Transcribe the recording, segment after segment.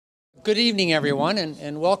Good evening, everyone,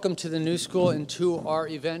 and welcome to the New School and to our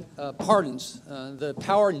event, Pardons, the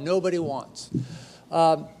Power Nobody Wants.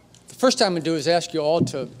 The first thing I'm going to do is ask you all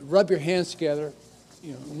to rub your hands together,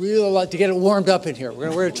 really like to get it warmed up in here. We're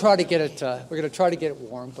going to try to get it,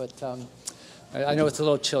 warm, but I know it's a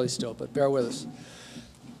little chilly still, but bear with us.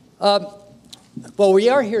 Well, we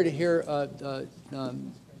are here to hear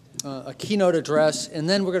a keynote address, and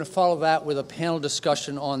then we're going to follow that with a panel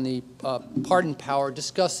discussion on the pardon power,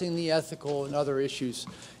 discussing the ethical and other issues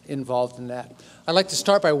involved in that. I'd like to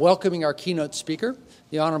start by welcoming our keynote speaker,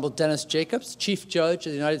 the Honorable Dennis Jacobs, Chief Judge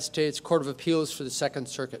of the United States Court of Appeals for the Second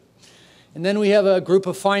Circuit. And then we have a group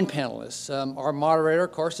of fine panelists. Our moderator,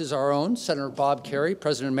 of course, is our own, Senator Bob Kerrey,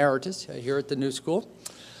 President Emeritus here at the New School.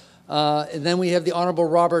 And then we have the Honorable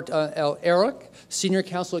Robert L. Ehrlich, Senior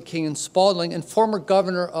Counsel at King & Spalding and former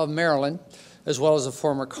Governor of Maryland, as well as a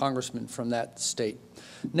former Congressman from that state.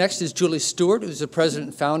 Next is Julie Stewart, who's the President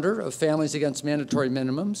and Founder of Families Against Mandatory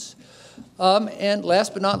Minimums. And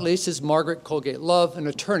last but not least is Margaret Colgate Love, an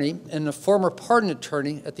attorney and a former pardon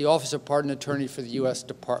attorney at the Office of Pardon Attorney for the U.S.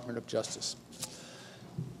 Department of Justice.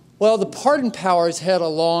 Well, the pardon power has had a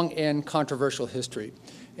long and controversial history.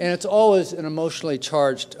 And it's always an emotionally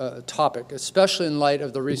charged topic, especially in light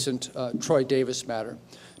of the recent Troy Davis matter.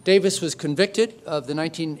 Davis was convicted of the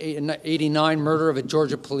 1989 murder of a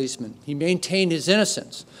Georgia policeman. He maintained his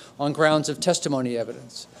innocence on grounds of testimony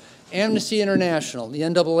evidence. Amnesty International, the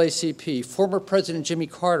NAACP, former President Jimmy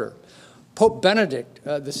Carter, Pope Benedict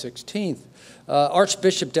XVI,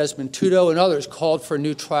 Archbishop Desmond Tutu, and others called for a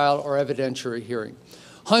new trial or evidentiary hearing.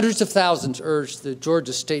 Hundreds of thousands urged the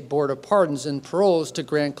Georgia State Board of Pardons and Paroles to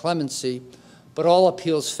grant clemency, but all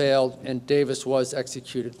appeals failed, and Davis was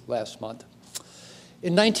executed last month.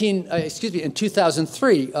 In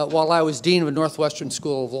 2003, while I was dean of Northwestern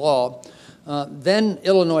School of Law, then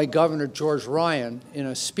Illinois Governor George Ryan, in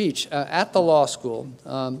a speech at the law school,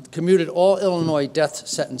 commuted all Illinois death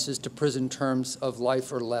sentences to prison terms of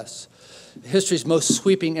life or less, history's most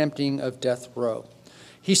sweeping emptying of death row.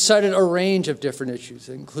 He cited a range of different issues,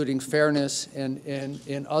 including fairness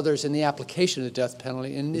and others in the application of the death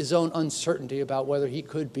penalty, and his own uncertainty about whether he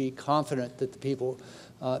could be confident that the people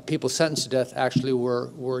sentenced to death actually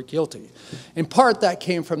were guilty. In part, that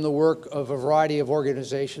came from the work of a variety of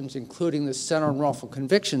organizations, including the Center on Wrongful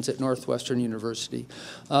Convictions at Northwestern University,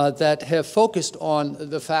 that have focused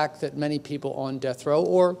on the fact that many people on death row,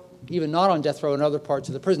 or even not on death row in other parts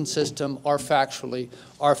of the prison system, are factually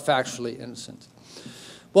innocent.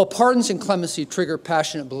 Well, pardons and clemency trigger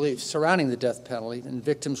passionate beliefs surrounding the death penalty and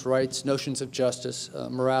victims' rights, notions of justice,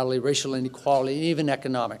 morality, racial inequality, and even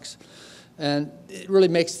economics. And it really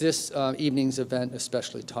makes this evening's event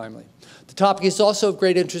especially timely. The topic is also of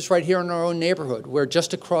great interest right here in our own neighborhood, where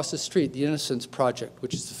just across the street, the Innocence Project,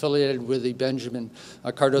 which is affiliated with the Benjamin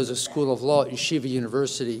Cardozo School of Law at Yeshiva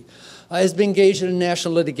University, has been engaged in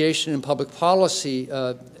national litigation and public policy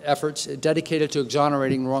efforts dedicated to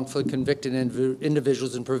exonerating wrongfully convicted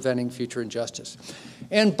individuals and preventing future injustice.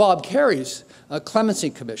 And Bob Kerrey's Clemency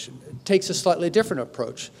Commission takes a slightly different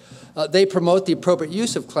approach. They promote the appropriate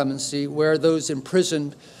use of clemency where those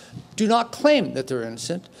imprisoned do not claim that they're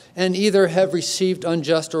innocent and either have received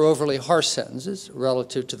unjust or overly harsh sentences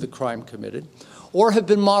relative to the crime committed, or have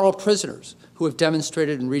been model prisoners who have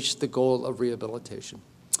demonstrated and reached the goal of rehabilitation.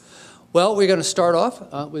 Well, we're going to start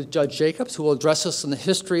off with Judge Jacobs, who will address us on the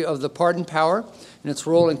history of the pardon power and its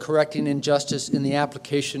role in correcting injustice in the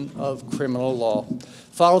application of criminal law.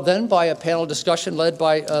 Followed then by a panel discussion led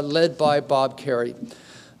by Bob Kerrey.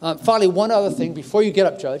 Finally, one other thing before you get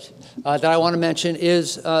up, Judge, that I want to mention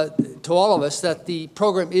is to all of us that the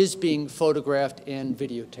program is being photographed and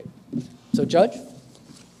videotaped. So, Judge?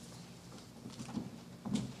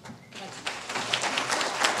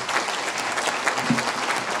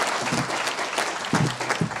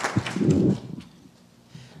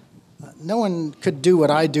 No one could do what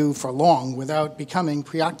I do for long without becoming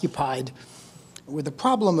preoccupied with the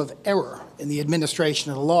problem of error in the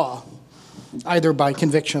administration of the law, either by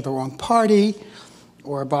conviction of the wrong party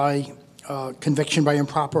or by conviction by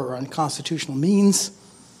improper or unconstitutional means,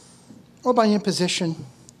 or by imposition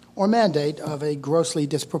or mandate of a grossly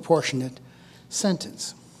disproportionate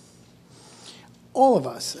sentence. All of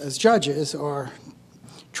us, as judges, are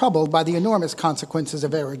troubled by the enormous consequences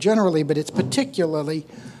of error generally, but it's particularly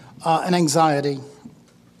an anxiety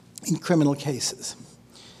in criminal cases.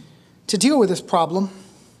 To deal with this problem,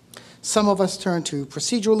 some of us turn to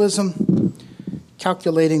proceduralism,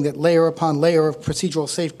 calculating that layer upon layer of procedural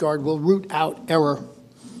safeguard will root out error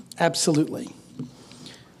absolutely.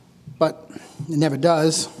 But it never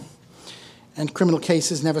does, and criminal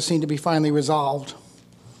cases never seem to be finally resolved.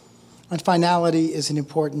 and finality is an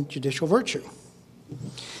important judicial virtue.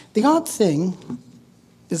 The odd thing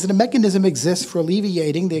is that a mechanism exists for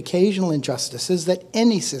alleviating the occasional injustices that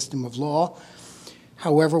any system of law,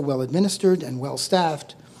 however well administered and well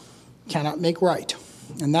staffed, cannot make right,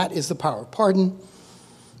 and that is the power of pardon.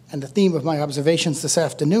 And the theme of my observations this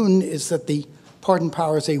afternoon is that the pardon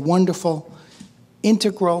power is a wonderful,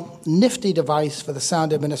 integral, nifty device for the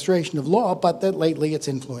sound administration of law, but that lately its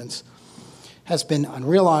influence has been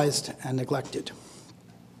unrealized and neglected.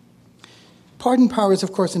 Pardon power is,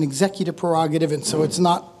 of course, an executive prerogative, and so it's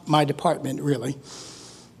not my department, really.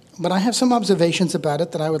 But I have some observations about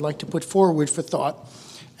it that I would like to put forward for thought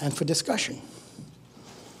and for discussion.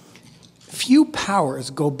 Few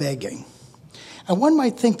powers go begging, and one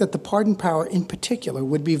might think that the pardon power in particular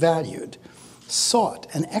would be valued, sought,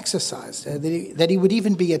 and exercised, that he would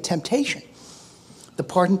even be a temptation. The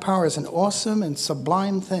pardon power is an awesome and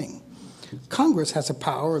sublime thing. Congress has a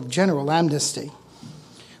power of general amnesty,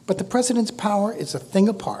 but the president's power is a thing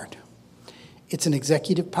apart. It's an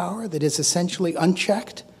executive power that is essentially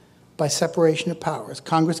unchecked by separation of powers.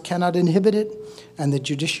 Congress cannot inhibit it, and the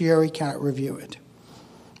judiciary cannot review it.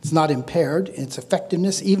 It's not impaired in its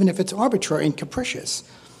effectiveness, even if it's arbitrary and capricious,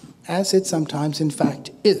 as it sometimes, in fact,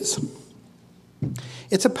 is.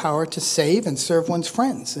 It's a power to save and serve one's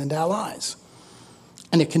friends and allies.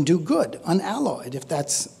 And it can do good, unalloyed, if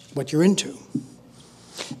that's what you're into.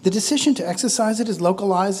 The decision to exercise it is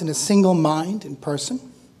localized in a single mind and person,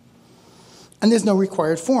 and there's no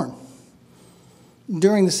required form.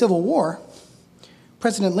 During the Civil War,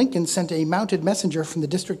 President Lincoln sent a mounted messenger from the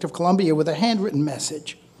District of Columbia with a handwritten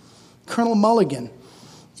message. Colonel Mulligan,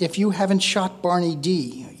 if you haven't shot Barney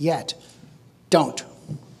D yet, don't.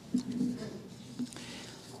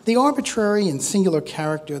 The arbitrary and singular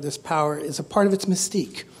character of this power is a part of its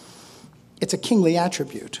mystique. It's a kingly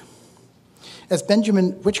attribute. As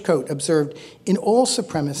Benjamin Whichcote observed, in all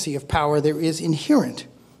supremacy of power there is inherent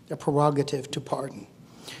a prerogative to pardon.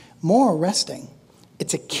 More arresting,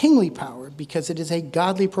 it's a kingly power because it is a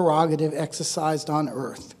godly prerogative exercised on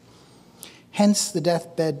earth. Hence the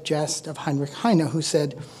deathbed jest of Heinrich Heine, who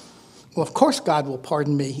said, well, of course God will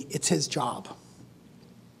pardon me, it's his job.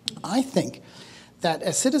 I think that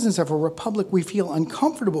as citizens of a republic, we feel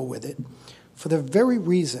uncomfortable with it for the very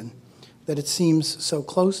reason that it seems so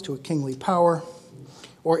close to a kingly power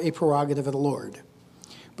or a prerogative of the Lord.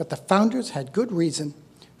 But the founders had good reason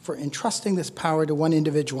for entrusting this power to one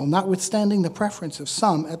individual, notwithstanding the preference of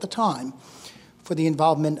some at the time for the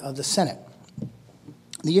involvement of the Senate.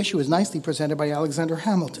 The issue is nicely presented by Alexander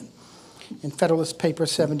Hamilton in Federalist Paper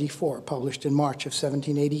 74, published in March of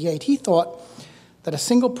 1788. He thought that a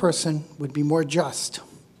single person would be more just,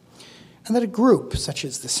 and that a group, such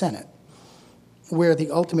as the Senate, where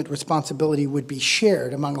the ultimate responsibility would be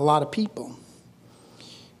shared among a lot of people,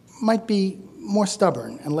 might be more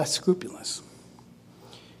stubborn and less scrupulous.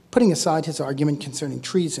 Putting aside his argument concerning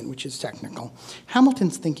treason, which is technical,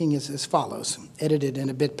 Hamilton's thinking is as follows, edited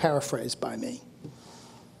and a bit paraphrased by me.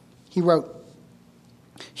 He wrote,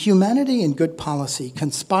 humanity and good policy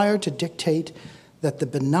conspire to dictate that the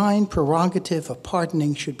benign prerogative of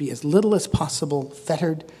pardoning should be as little as possible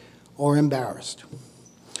fettered or embarrassed.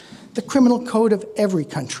 The criminal code of every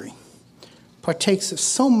country partakes of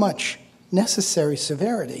so much necessary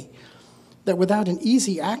severity that without an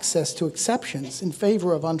easy access to exceptions in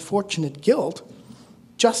favor of unfortunate guilt,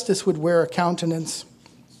 justice would wear a countenance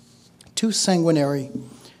too sanguinary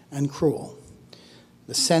and cruel.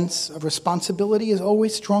 The sense of responsibility is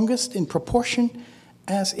always strongest in proportion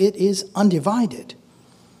as it is undivided.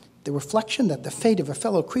 The reflection that the fate of a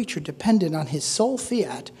fellow creature depended on his sole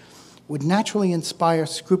fiat would naturally inspire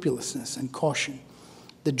scrupulousness and caution.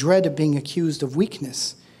 The dread of being accused of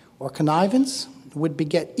weakness or connivance would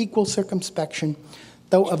beget equal circumspection,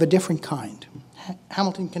 though of a different kind.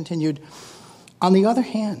 Hamilton continued, on the other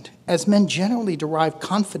hand, as men generally derive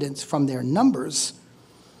confidence from their numbers,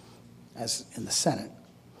 as in the Senate,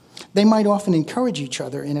 they might often encourage each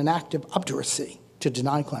other in an act of obduracy to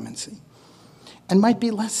deny clemency, and might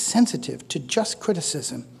be less sensitive to just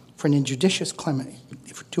criticism for an injudicious clemency.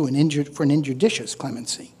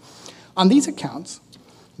 On these accounts,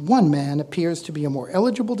 one man appears to be a more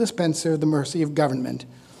eligible dispenser of the mercy of government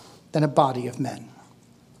than a body of men.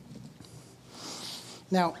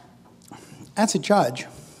 Now, as a judge,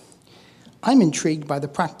 I'm intrigued by the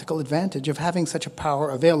practical advantage of having such a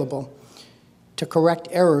power available to correct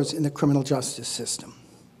errors in the criminal justice system.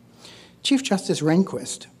 Chief Justice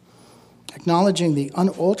Rehnquist, acknowledging the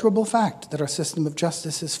unalterable fact that our system of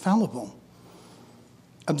justice is fallible,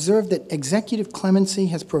 observed that executive clemency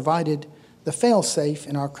has provided the fail-safe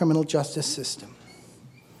in our criminal justice system.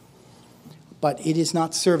 but it is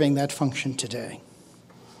not serving that function today.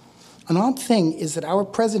 An odd thing is that our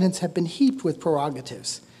presidents have been heaped with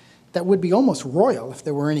prerogatives that would be almost royal if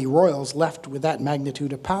there were any royals left with that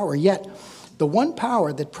magnitude of power. Yet, the one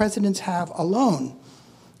power that presidents have alone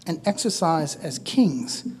and exercise as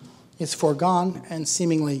kings is foregone and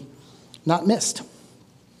seemingly not missed.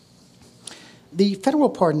 The federal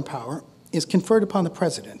pardon power is conferred upon the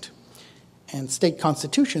president, and state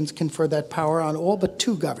constitutions confer that power on all but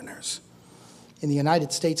 2 governors. In the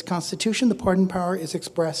United States Constitution, the pardon power is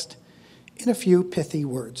expressed in a few pithy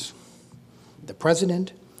words. The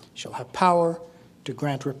president shall have power to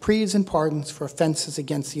grant reprieves and pardons for offenses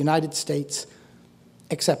against the United States,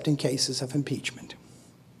 except in cases of impeachment.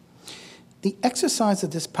 The exercise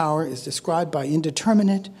of this power is described by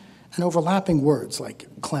indeterminate and overlapping words like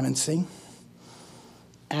clemency,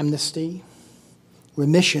 amnesty,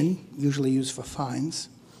 remission, usually used for fines,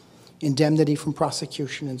 indemnity from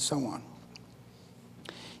prosecution, and so on.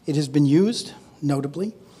 It has been used,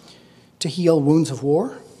 notably, to heal wounds of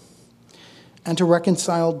war and to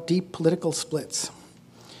reconcile deep political splits.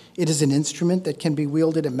 It is an instrument that can be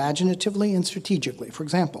wielded imaginatively and strategically. For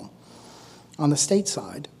example, on the state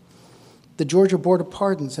side, the Georgia Board of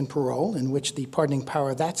Pardons and Parole, in which the pardoning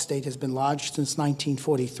power of that state has been lodged since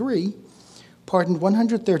 1943, pardoned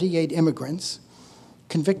 138 immigrants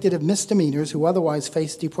convicted of misdemeanors who otherwise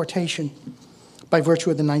faced deportation by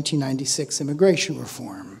virtue of the 1996 immigration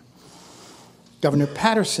reform. Governor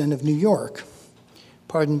Patterson of New York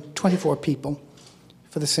pardoned 24 people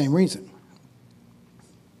for the same reason.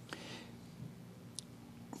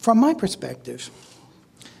 From my perspective,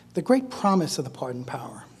 the great promise of the pardon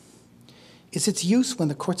power is its use when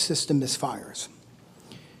the court system misfires.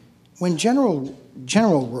 When general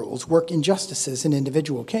rules work injustices in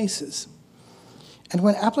individual cases, and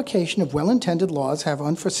when application of well-intended laws have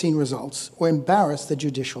unforeseen results or embarrass the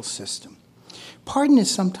judicial system. Pardon is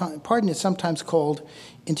sometimes called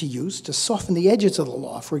into use to soften the edges of the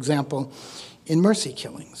law, for example, in mercy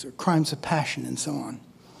killings or crimes of passion and so on.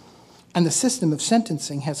 And the system of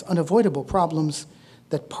sentencing has unavoidable problems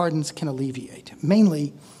that pardons can alleviate.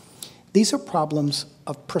 Mainly, these are problems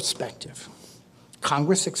of perspective.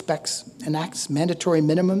 Congress enacts mandatory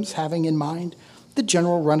minimums having in mind the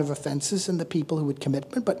general run of offenses and the people who would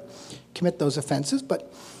commit those offenses,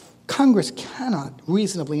 but Congress cannot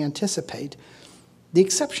reasonably anticipate the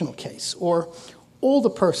exceptional case or all the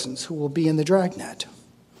persons who will be in the dragnet.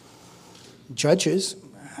 Judges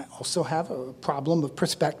also have a problem of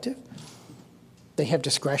perspective. They have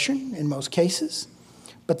discretion in most cases,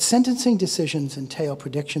 but sentencing decisions entail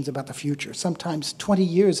predictions about the future, sometimes 20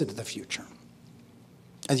 years into the future.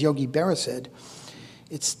 As Yogi Berra said,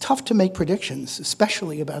 it's tough to make predictions,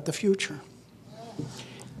 especially about the future.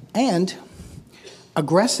 And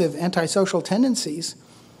aggressive antisocial tendencies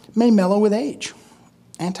may mellow with age.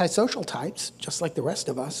 Antisocial types, just like the rest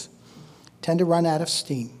of us, tend to run out of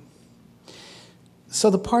steam. So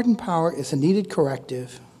the pardon power is a needed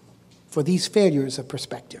corrective for these failures of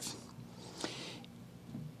perspective.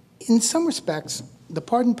 In some respects, the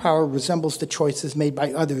pardon power resembles the choices made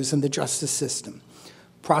by others in the justice system.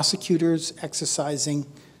 Prosecutors exercising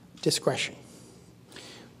discretion,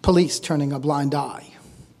 police turning a blind eye,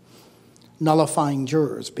 nullifying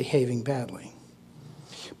jurors behaving badly.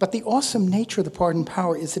 But the awesome nature of the pardon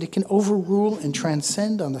power is that it can overrule and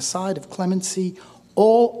transcend on the side of clemency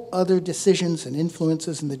all other decisions and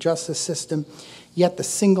influences in the justice system, yet the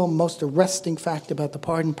single most arresting fact about the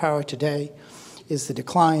pardon power today is the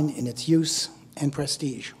decline in its use and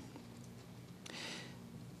prestige.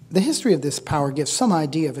 The history of this power gives some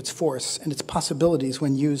idea of its force and its possibilities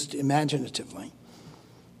when used imaginatively.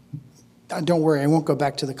 Don't worry, I won't go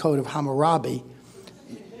back to the Code of Hammurabi,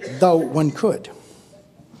 though one could.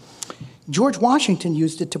 George Washington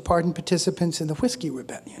used it to pardon participants in the Whiskey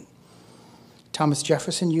Rebellion. Thomas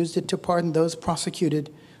Jefferson used it to pardon those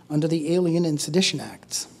prosecuted under the Alien and Sedition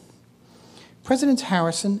Acts. Presidents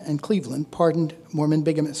Harrison and Cleveland pardoned Mormon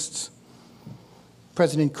bigamists.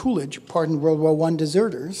 President Coolidge pardoned World War I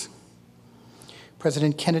deserters.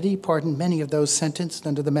 President Kennedy pardoned many of those sentenced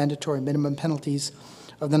under the mandatory minimum penalties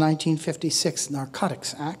of the 1956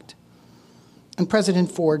 Narcotics Act. And President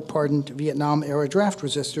Ford pardoned Vietnam-era draft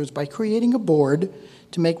resistors by creating a board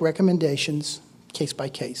to make recommendations case by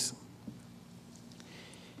case.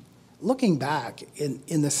 Looking back,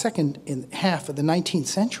 in the second half of the 19th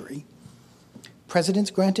century, presidents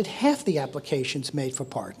granted half the applications made for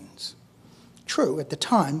pardons. True, at the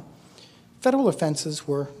time, federal offenses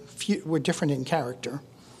were different in character,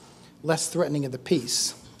 less threatening of the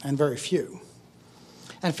peace, and very few.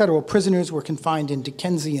 And federal prisoners were confined in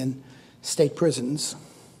Dickensian state prisons.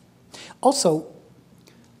 Also,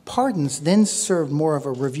 Pardons then served more of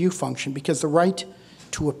a review function because the right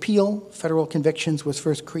to appeal federal convictions was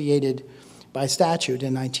first created by statute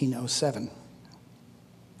in 1907.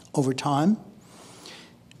 Over time,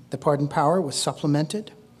 the pardon power was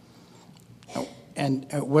supplemented, and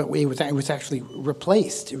it was actually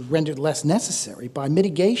replaced, rendered less necessary by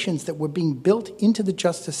mitigations that were being built into the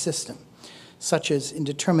justice system, such as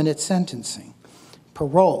indeterminate sentencing,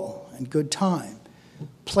 parole, and good time.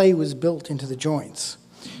 Play was built into the joints.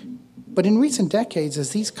 But in recent decades, as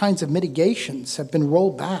these kinds of mitigations have been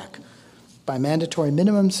rolled back by mandatory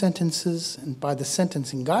minimum sentences and by the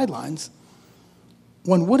sentencing guidelines,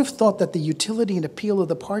 one would have thought that the utility and appeal of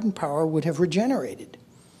the pardon power would have regenerated.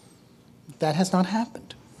 That has not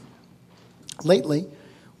happened. Lately,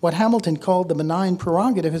 what Hamilton called the benign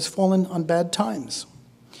prerogative has fallen on bad times.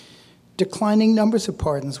 Declining numbers of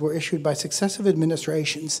pardons were issued by successive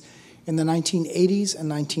administrations in the 1980s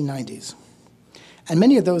and 1990s. And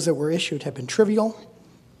many of those that were issued have been trivial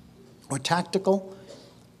or tactical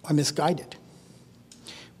or misguided.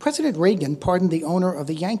 President Reagan pardoned the owner of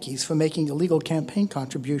the Yankees for making illegal campaign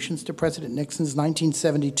contributions to President Nixon's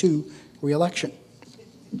 1972 reelection.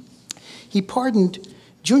 He pardoned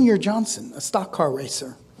Junior Johnson, a stock car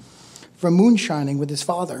racer, for moonshining with his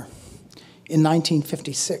father in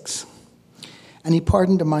 1956. And he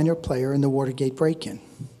pardoned a minor player in the Watergate break-in.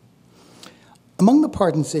 Among the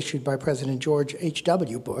pardons issued by President George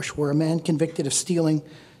H.W. Bush were a man convicted of stealing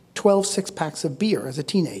 12 six-packs of beer as a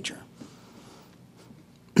teenager,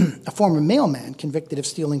 a former mailman convicted of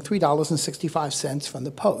stealing $3.65 from the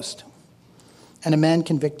Post, and a man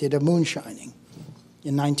convicted of moonshining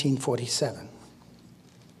in 1947.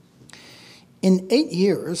 In 8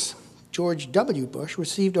 years, George W. Bush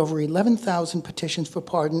received over 11,000 petitions for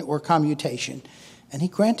pardon or commutation, and he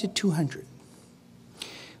granted 200.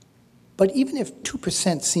 But even if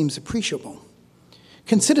 2% seems appreciable,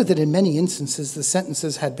 consider that in many instances the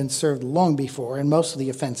sentences had been served long before and most of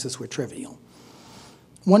the offenses were trivial.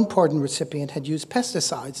 One pardon recipient had used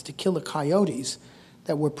pesticides to kill the coyotes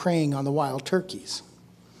that were preying on the wild turkeys.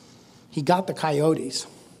 He got the coyotes,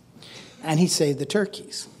 and he saved the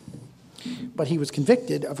turkeys. But he was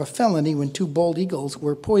convicted of a felony when 2 bald eagles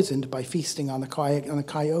were poisoned by feasting on the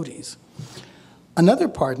coyotes. Another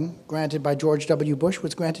pardon granted by George W. Bush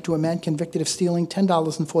was granted to a man convicted of stealing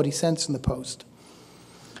 $10.40 from the Post.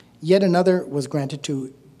 Yet another was granted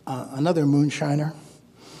to another moonshiner,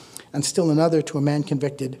 and still another to a man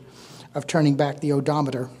convicted of turning back the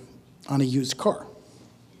odometer on a used car.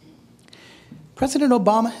 President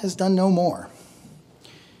Obama has done no more.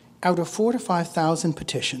 Out of 4,000 to 5,000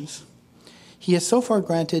 petitions, he has so far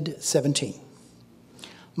granted 17.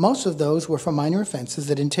 Most of those were for minor offenses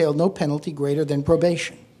that entailed no penalty greater than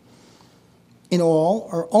probation. In all,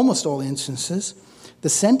 or almost all instances, the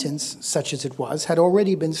sentence, such as it was, had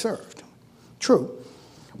already been served. True,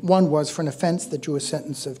 one was for an offense that drew a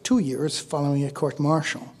sentence of 2 years following a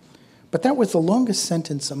court-martial, but that was the longest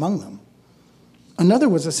sentence among them. Another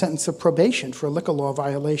was a sentence of probation for a liquor law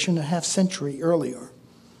violation a half-century earlier.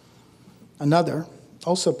 Another,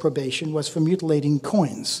 also probation, was for mutilating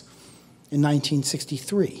coins in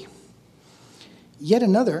 1963. Yet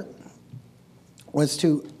another was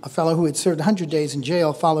to a fellow who had served 100 days in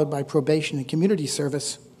jail, followed by probation and community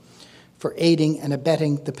service for aiding and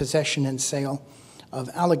abetting the possession and sale of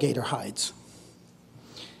alligator hides.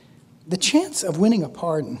 The chance of winning a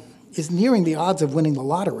pardon is nearing the odds of winning the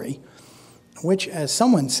lottery, which, as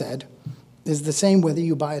someone said, is the same whether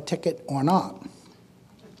you buy a ticket or not.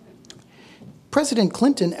 President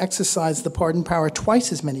Clinton exercised the pardon power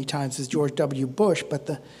twice as many times as George W. Bush, but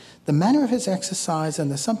the manner of his exercise and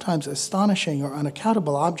the sometimes astonishing or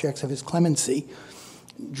unaccountable objects of his clemency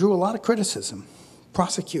drew a lot of criticism.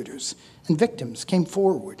 Prosecutors and victims came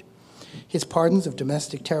forward. His pardons of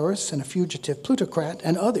domestic terrorists and a fugitive plutocrat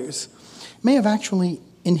and others may have actually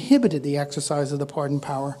inhibited the exercise of the pardon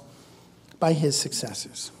power by his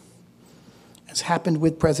successors. As happened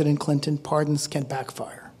with President Clinton, pardons can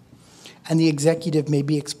backfire, and the executive may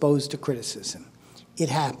be exposed to criticism. It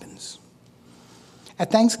happens.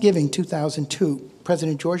 At Thanksgiving 2002,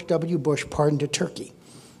 President George W. Bush pardoned a turkey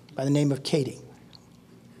by the name of Katie.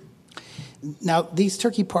 Now, these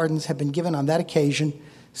turkey pardons have been given on that occasion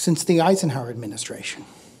since the Eisenhower administration.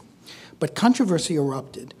 But controversy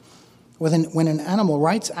erupted when an animal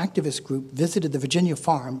rights activist group visited the Virginia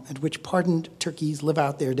farm at which pardoned turkeys live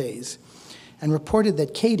out their days and reported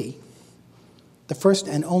that Katie, the first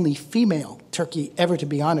and only female turkey ever to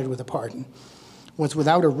be honored with a pardon, was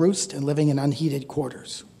without a roost and living in unheated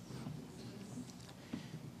quarters.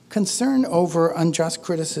 Concern over unjust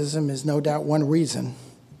criticism is no doubt one reason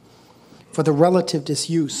for the relative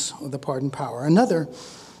disuse of the pardon power. Another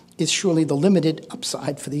is surely the limited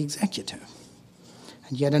upside for the executive.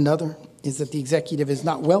 And yet another is that the executive is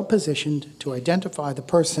not well positioned to identify the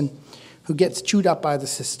person who gets chewed up by the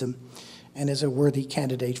system and is a worthy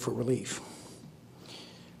candidate for relief.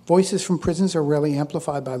 Voices from prisons are rarely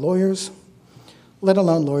amplified by lawyers, let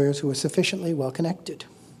alone lawyers who are sufficiently well connected.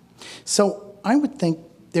 So I would think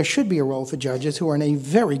there should be a role for judges who are in a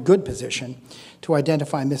very good position to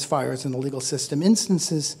identify misfires in the legal system,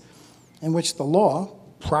 instances in which the law,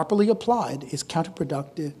 properly applied, is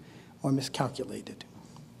counterproductive or miscalculated,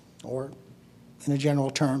 or, in a general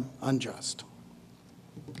term, unjust.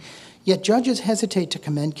 Yet judges hesitate to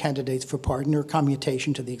commend candidates for pardon or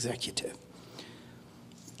commutation to the executive.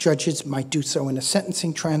 Judges might do so in a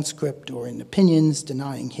sentencing transcript or in opinions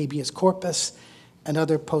denying habeas corpus and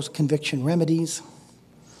other post-conviction remedies.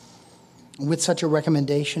 With such a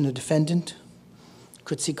recommendation, a defendant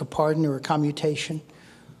could seek a pardon or a commutation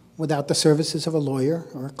without the services of a lawyer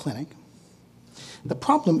or a clinic. The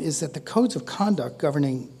problem is that the codes of conduct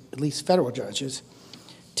governing at least federal judges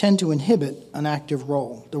tend to inhibit an active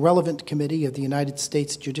role. The relevant committee of the United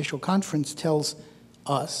States Judicial Conference tells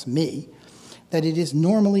us, me, that it is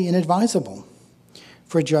normally inadvisable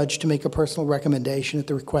for a judge to make a personal recommendation at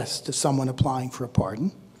the request of someone applying for a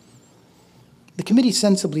pardon. The committee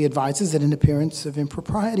sensibly advises that an appearance of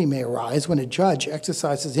impropriety may arise when a judge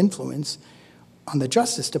exercises influence on the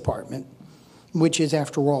Justice Department, which is,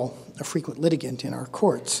 after all, a frequent litigant in our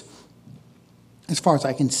courts. As far as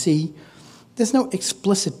I can see, there's no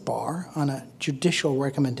explicit bar on a judicial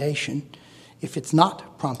recommendation if it's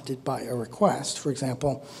not prompted by a request. For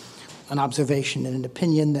example, an observation and an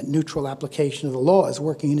opinion that neutral application of the law is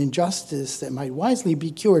working an injustice that might wisely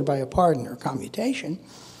be cured by a pardon or commutation.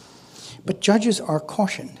 But judges are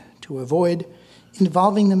cautioned to avoid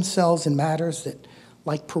involving themselves in matters that,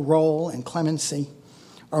 like parole and clemency,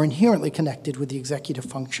 are inherently connected with the executive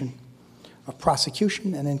function of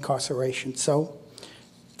prosecution and incarceration. So,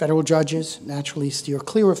 federal judges naturally steer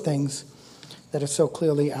clear of things that are so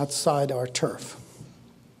clearly outside our turf.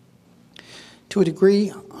 To a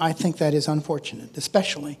degree, I think that is unfortunate,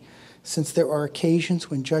 especially since there are occasions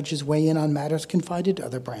when judges weigh in on matters confided to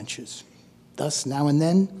other branches. Thus, now and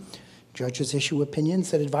then, judges issue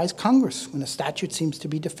opinions that advise Congress when a statute seems to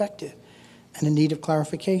be defective and in need of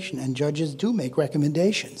clarification, and judges do make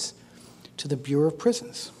recommendations to the Bureau of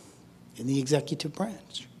Prisons in the executive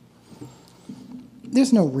branch.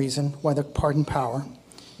 There's no reason why the pardon power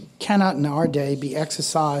cannot in our day be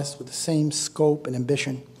exercised with the same scope and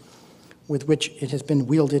ambition with which it has been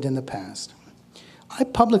wielded in the past. I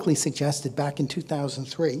publicly suggested back in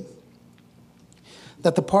 2003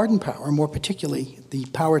 that the pardon power, more particularly the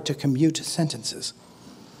power to commute sentences,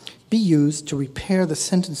 be used to repair the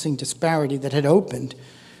sentencing disparity that had opened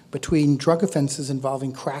between drug offenses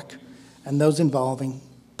involving crack and those involving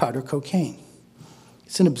powder cocaine.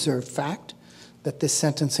 It's an observed fact that this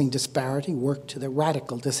sentencing disparity worked to the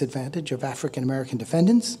radical disadvantage of African American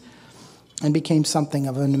defendants and became something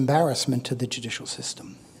of an embarrassment to the judicial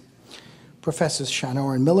system. Professors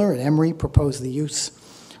Shanor and Miller at Emory proposed the use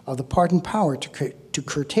of the pardon power to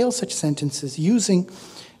curtail such sentences using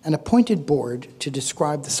an appointed board to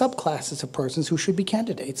describe the subclasses of persons who should be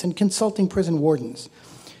candidates and consulting prison wardens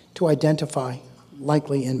to identify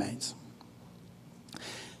likely inmates.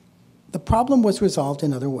 The problem was resolved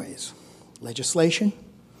in other ways. Legislation,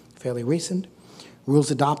 fairly recent, rules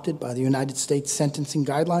adopted by the United States Sentencing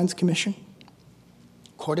Guidelines Commission,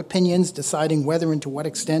 court opinions deciding whether and to what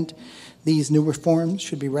extent these new reforms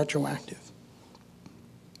should be retroactive.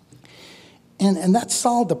 And that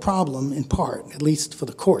solved the problem in part, at least for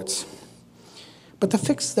the courts. But the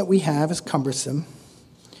fix that we have is cumbersome,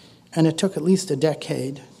 and it took at least a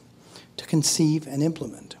decade to conceive and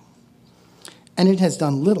implement. And it has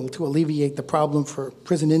done little to alleviate the problem for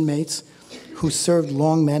prison inmates who served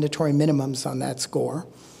long mandatory minimums on that score,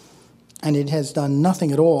 and it has done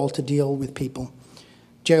nothing at all to deal with people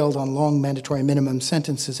jailed on long mandatory minimum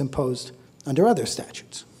sentences imposed under other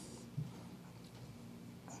statutes.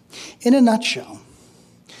 In a nutshell,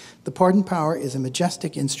 the pardon power is a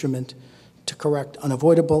majestic instrument to correct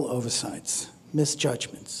unavoidable oversights,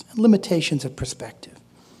 misjudgments, and limitations of perspective.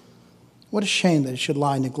 What a shame that it should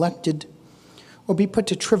lie neglected or be put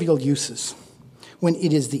to trivial uses when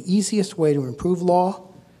it is the easiest way to improve law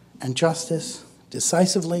and justice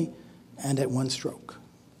decisively and at one stroke.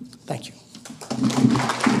 Thank you.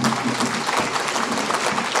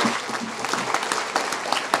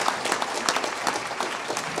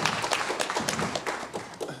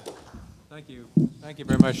 Thank you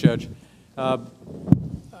very much, Judge. I'm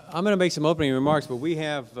going to make some opening remarks, but we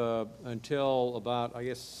have until about, I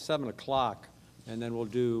guess, 7 o'clock and then we'll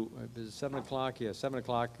do, is it 7 o'clock? Yeah, 7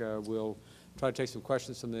 o'clock, we'll try to take some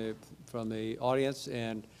questions from the audience,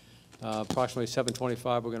 and approximately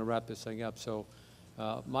 7:25, we're going to wrap this thing up. So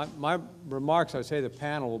my remarks, I would say the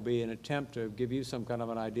panel will be an attempt to give you some kind of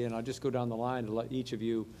an idea, and I'll just go down the line to let each of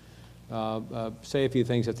you say a few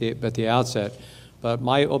things at the outset. But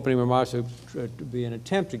my opening remarks would be an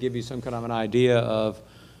attempt to give you some kind of an idea of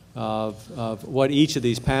what each of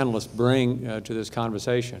these panelists bring to this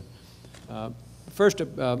conversation. First,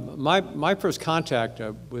 my first contact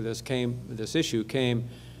with this issue came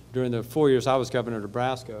during the 4 years I was governor of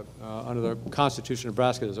Nebraska. Under the Constitution of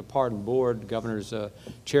Nebraska, there's a pardon board. The governor's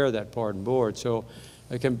chair of that pardon board. So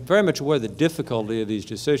I can very much aware the difficulty of these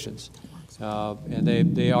decisions. And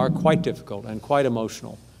they are quite difficult and quite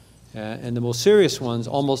emotional. And the most serious ones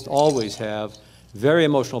almost always have very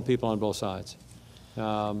emotional people on both sides.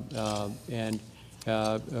 When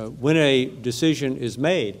a decision is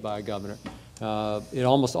made by a governor, it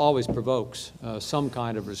almost always provokes some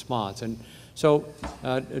kind of response. And so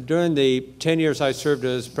during the 10 years I served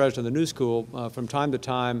as president of the New School, from time to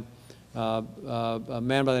time, a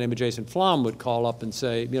man by the name of Jason Flom would call up and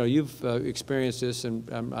say, you know, you've experienced this, and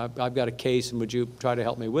I've got a case, and would you try to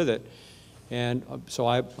help me with it? And so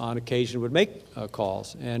I, on occasion, would make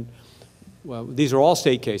calls. And well, these are all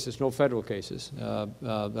state cases, no federal cases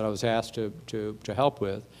that I was asked to help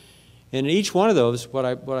with. And in each one of those, what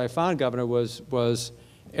I found, Governor, was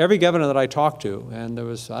every governor that I talked to, and there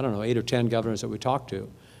was, I don't know, 8 or 10 governors that we talked to,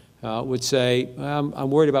 would say,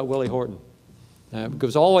 I'm worried about Willie Horton. It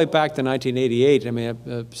goes all the way back to 1988. I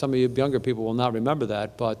mean, some of you younger people will not remember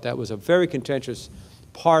that, but that was a very contentious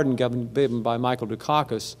pardon given by Michael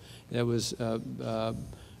Dukakis that was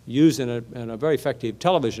used in a very effective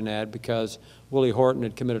television ad because Willie Horton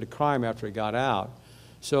had committed a crime after he got out.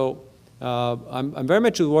 So I'm very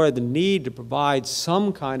much aware of the need to provide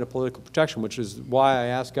some kind of political protection, which is why I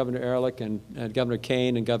asked Governor Ehrlich and Governor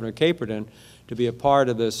Kane and Governor Caperton to be a part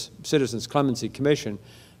of this Citizens Clemency Commission.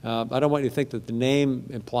 I don't want you to think that the name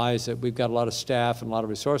implies that we've got a lot of staff and a lot of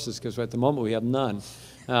resources, because at the moment we have none.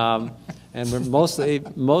 And we're mostly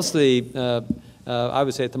I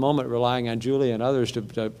would say at the moment, relying on Julie and others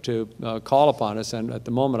to call upon us. And at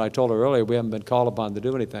the moment, I told her earlier, we haven't been called upon to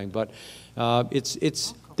do anything. But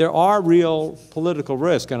there are real political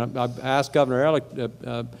risks. And I asked Governor Ehrlich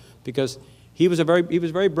because he was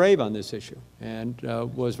very brave on this issue and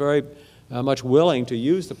was very much willing to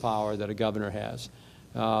use the power that a governor has.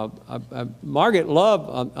 Margaret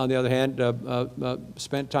Love, on the other hand,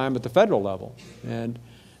 spent time at the federal level. And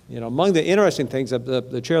you know, among the interesting things,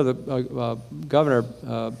 the chair of the governor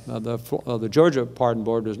of the Georgia Pardon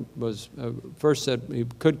Board was first said he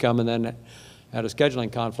could come, and then had a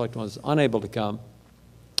scheduling conflict and was unable to come.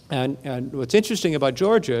 And what's interesting about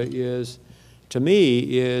Georgia is, to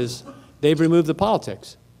me, is they've removed the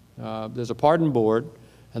politics. There's a pardon board,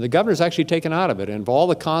 and the governor's actually taken out of it. And of all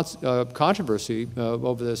the controversy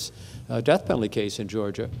over this death penalty case in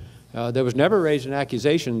Georgia, there was never raised an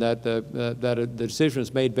accusation that the decision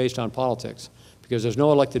was made based on politics, because there's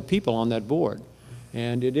no elected people on that board.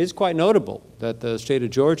 And it is quite notable that the state of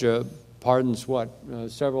Georgia pardons,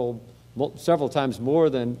 several times more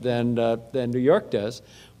than New York does,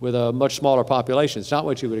 with a much smaller population. It's not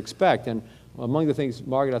what you would expect. And among the things,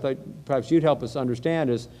 Margaret, I thought perhaps you'd help us understand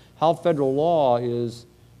is how federal law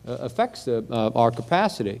affects our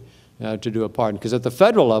capacity to do a pardon. Because at the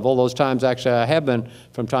federal level, those times actually I have been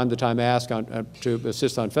from time to time asked to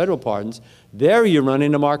assist on federal pardons. There you run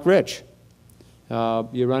into Mark Rich.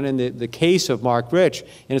 You run into the case of Mark Rich,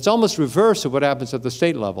 and it's almost reverse of what happens at the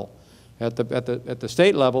state level. At the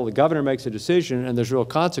state level, the governor makes a decision, and there's real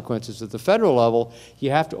consequences. At the federal level,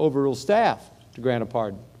 you have to overrule staff to grant a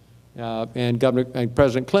pardon. And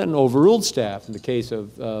President Clinton overruled staff in the case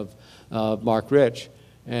of Mark Rich,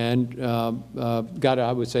 and got,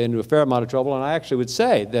 I would say, into a fair amount of trouble. And I actually would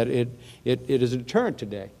say that it is a deterrent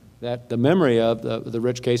today, that the memory of the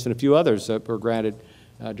Rich case and a few others that were granted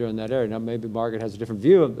during that era. Now, maybe Margaret has a different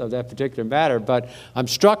view of that particular matter, but I'm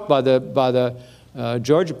struck by the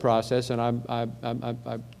Georgia process, and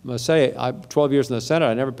I must say, 12 years in the Senate,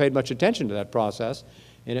 I never paid much attention to that process,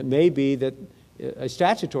 and it may be that a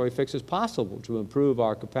statutory fix is possible to improve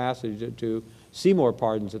our capacity to see more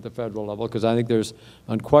pardons at the federal level, because I think there's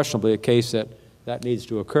unquestionably a case that needs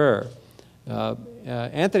to occur.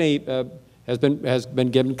 Anthony has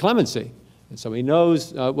been given clemency, and so he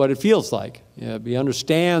knows what it feels like. He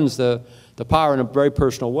understands the power in a very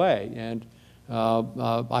personal way, and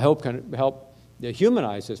I hope can help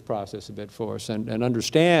humanize this process a bit for us and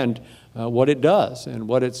understand what it does and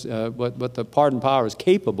what the pardon power is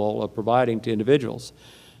capable of providing to individuals.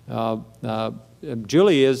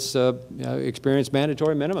 Julie is experienced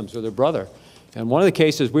mandatory minimums with her brother. And one of the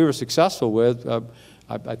cases we were successful with,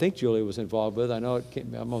 I think Julie was involved with. I know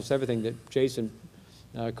almost everything that Jason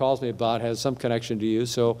calls me about has some connection to you.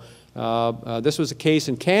 So this was a case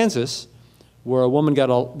in Kansas where a woman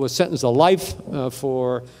was sentenced to life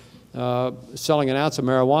for selling an ounce of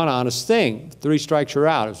marijuana on a sting. 3 strikes her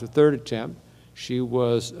out. It was her 3rd attempt. She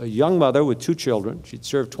was a young mother with 2 children. She'd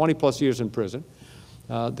served 20+ years in prison.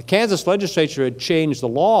 The Kansas legislature had changed the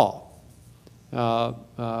law,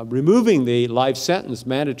 removing the life sentence,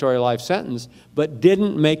 mandatory life sentence, but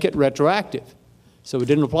didn't make it retroactive. So it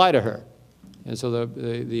didn't apply to her. And so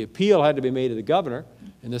the appeal had to be made to the governor,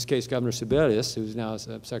 in this case Governor Emeritus, who's now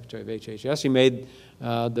Secretary of HHS. He made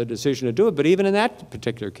the decision to do it, but even in that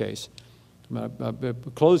particular case, I'll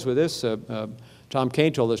close with this. Tom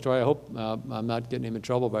Kane told the story. I hope I'm not getting him in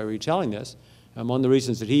trouble by retelling this. One of the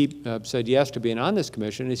reasons that he said yes to being on this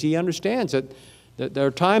commission is he understands that there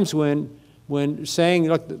are times when saying,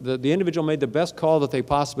 look, the individual made the best call that they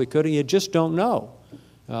possibly could, and you just don't know.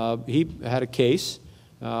 He had a case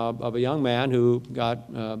of a young man who got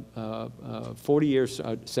a 40-year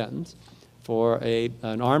sentence for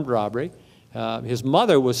an armed robbery. His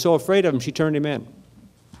mother was so afraid of him, she turned him in.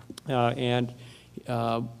 And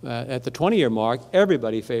at the 20-year mark,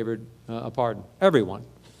 everybody favored a pardon, everyone.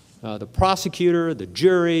 The prosecutor, the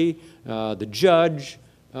jury, the judge,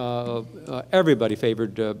 everybody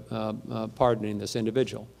favored pardoning this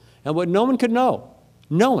individual. And what no one could know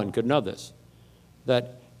this,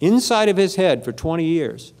 that inside of his head for 20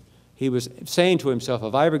 years, he was saying to himself,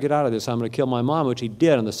 if I ever get out of this, I'm going to kill my mom, which he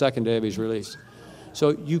did on the 2nd day of his release.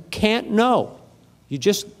 So you can't know.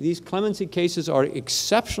 These clemency cases are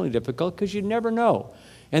exceptionally difficult because you never know.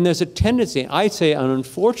 And there's a tendency, I'd say an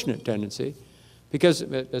unfortunate tendency, because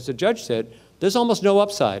as the judge said, there's almost no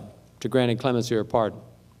upside to granting clemency or pardon.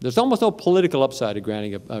 There's almost no political upside to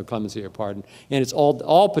granting a clemency or pardon, and it's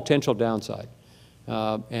all potential downside.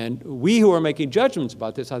 And we who are making judgments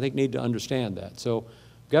about this, I think, need to understand that. So,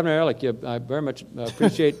 Governor Ehrlich, I very much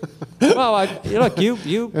appreciate. Well, look,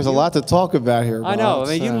 you. There's a lot to talk about here. I know. I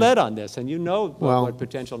mean, you led on this, and you know what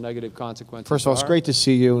potential negative consequences. First of all, it's great to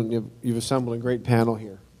see you, and you've assembled a great panel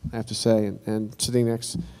here, I have to say. And sitting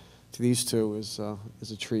next to these two is a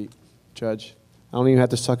treat, Judge. I don't even have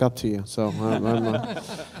to suck up to you. So,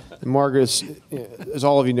 and Margaret, as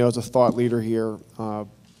all of you know, is a thought leader here.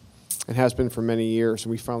 And has been for many years,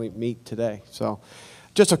 and we finally meet today. So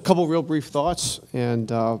just a couple real brief thoughts,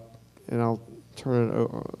 and I'll turn it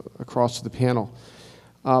across to the panel.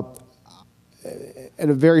 At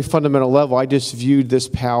a very fundamental level, I just viewed this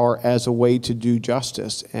power as a way to do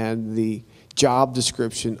justice, and the job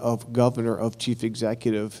description of governor, of chief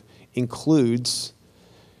executive, includes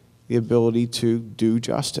the ability to do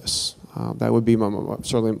justice. That would be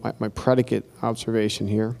certainly my predicate observation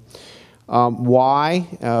here.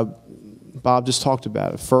 Why? Bob just talked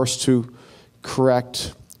about it. First, to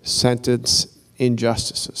correct sentence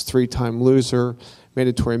injustices, 3-time loser,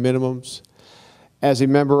 mandatory minimums. As a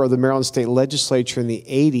member of the Maryland State Legislature in the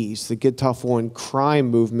 80s, the Get Tough On crime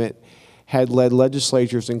movement had led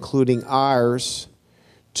legislatures, including ours,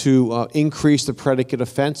 to increase the predicate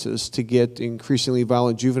offenses to get increasingly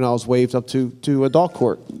violent juveniles waived up to adult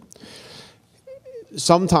court.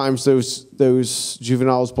 Sometimes those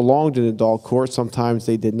juveniles belonged in adult court, sometimes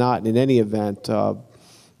they did not. In any event,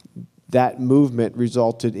 that movement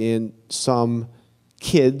resulted in some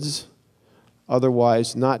kids,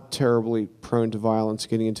 otherwise not terribly prone to violence,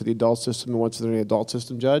 getting into the adult system. And once they're in the adult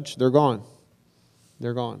system, Judge, they're gone.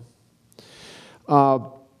 They're gone.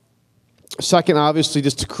 Second, obviously,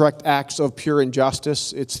 just to correct acts of pure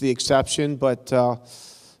injustice. It's the exception, but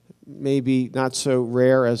maybe not so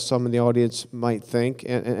rare as some in the audience might think.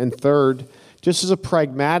 And third, just as a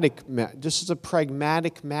pragmatic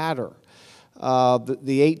matter, the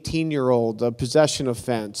 18-year-old possession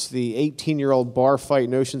offense, the 18-year-old bar fight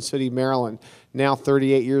in Ocean City, Maryland, now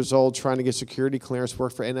 38 years old, trying to get security clearance,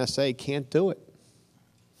 work for NSA, can't do it.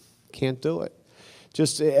 Can't do it.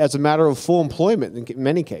 Just as a matter of full employment in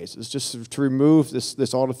many cases, just to remove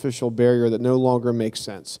this artificial barrier that no longer makes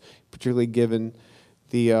sense, particularly given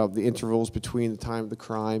the intervals between the time of the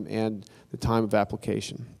crime and the time of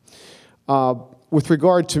application. With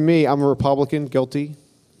regard to me, I'm a Republican, guilty,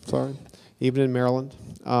 sorry, even in Maryland.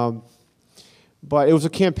 But it was a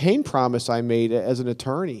campaign promise I made as an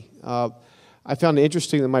attorney. I found it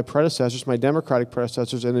interesting that my predecessors, my Democratic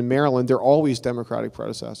predecessors, and in Maryland, they're always Democratic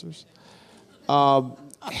predecessors,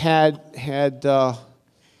 had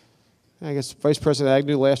I guess Vice President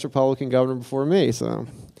Agnew, last Republican governor before me. So,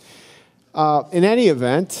 in any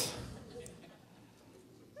event,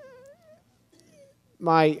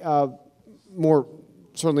 my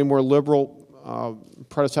certainly more liberal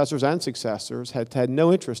predecessors and successors had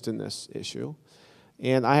no interest in this issue.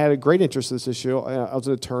 And I had a great interest in this issue. I was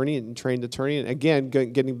an attorney and trained attorney. And again,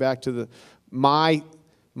 getting back to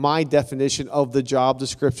my definition of the job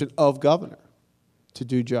description of governor, to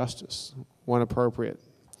do justice when appropriate.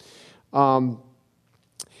 I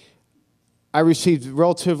received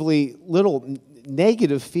relatively little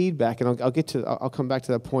negative feedback, and I'll come back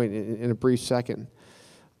to that point in a brief second.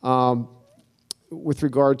 With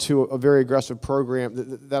regard to a very aggressive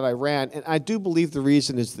program that I ran, and I do believe the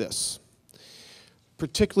reason is this,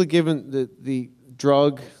 particularly given the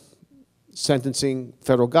drug sentencing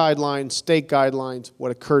federal guidelines, state guidelines,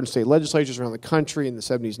 what occurred in state legislatures around the country in the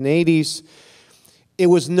 70s and 80s. It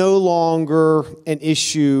was no longer an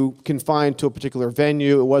issue confined to a particular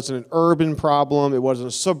venue. It wasn't an urban problem. It wasn't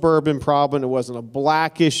a suburban problem. It wasn't a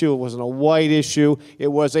black issue. It wasn't a white issue. It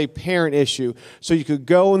was a parent issue. So you could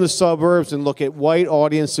go in the suburbs and look at white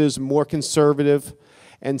audiences, more conservative,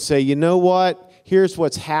 and say, you know what? Here's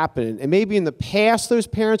what's happening. And maybe in the past those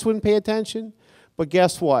parents wouldn't pay attention, but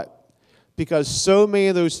guess what? Because so many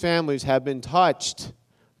of those families have been touched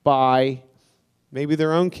by maybe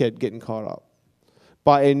their own kid getting caught up,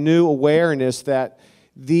 by a new awareness that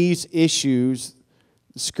these issues,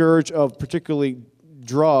 the scourge of particularly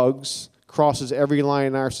drugs, crosses every line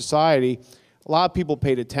in our society. A lot of people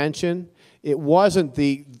paid attention. It wasn't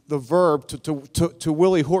the verb to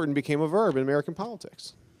Willie Horton became a verb in American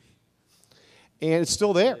politics. And it's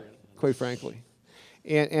still there, quite frankly.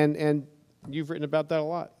 And you've written about that a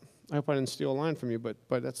lot. I hope I didn't steal a line from you, but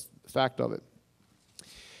that's the fact of it.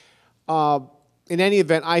 In any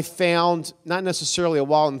event, I found not necessarily a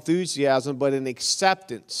wild enthusiasm, but an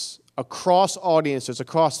acceptance across audiences,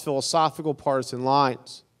 across philosophical partisan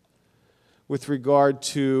lines, with regard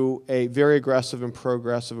to a very aggressive and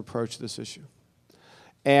progressive approach to this issue.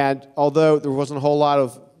 And although there wasn't a whole lot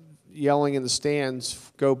of yelling in the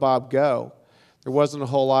stands, "Go Bob, go," there wasn't a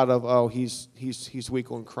whole lot of, "Oh, he's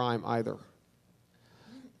weak on crime" either.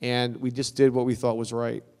 And we just did what we thought was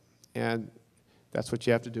right, and that's what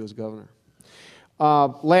you have to do as governor.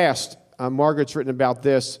 Last, Margaret's written about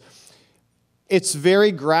this. It's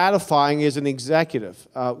very gratifying as an executive.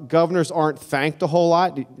 Governors aren't thanked a whole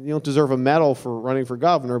lot. You don't deserve a medal for running for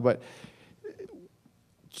governor, but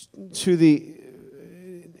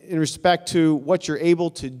in respect to what you're able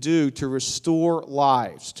to do to restore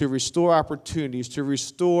lives, to restore opportunities, to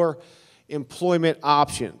restore employment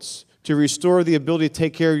options, to restore the ability to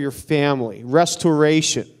take care of your family,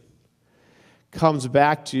 restoration comes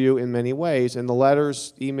back to you in many ways. And the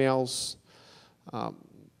letters, emails,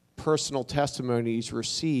 personal testimonies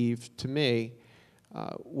received to me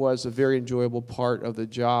was a very enjoyable part of the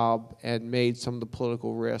job and made some of the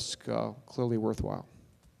political risk clearly worthwhile.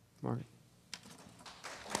 Margaret.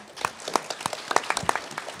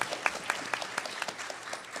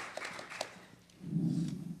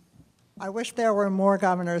 I wish there were more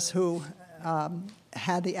governors who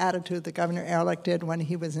had the attitude that Governor Ehrlich did when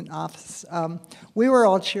he was in office. We were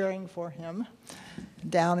all cheering for him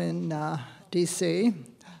down in D.C.,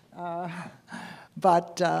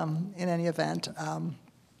 but in any event,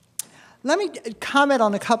 let me comment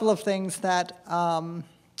on a couple of things that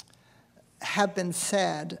have been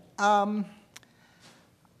said. I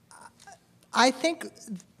think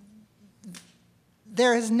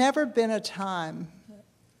there has never been a time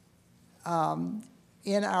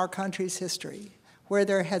in our country's history where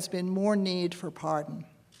there has been more need for pardon.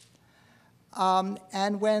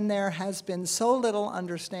 And when there has been so little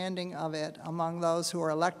understanding of it among those who are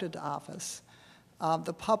elected to office,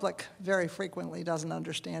 the public very frequently doesn't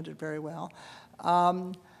understand it very well,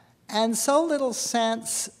 and so little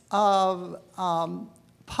sense of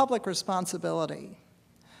public responsibility.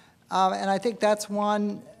 And I think that's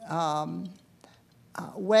one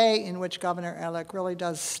way in which Governor Ehrlich really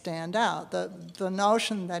does stand out, the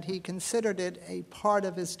notion that he considered it a part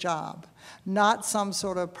of his job, not some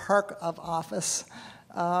sort of perk of office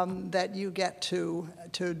that you get to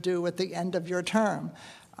do at the end of your term.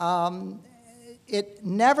 It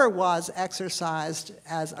never was exercised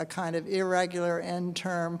as a kind of irregular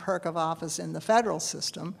end-term perk of office in the federal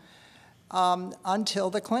system until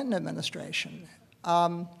the Clinton administration.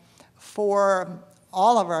 For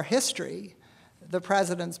all of our history, the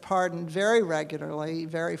president's pardoned very regularly,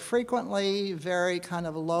 very frequently, very kind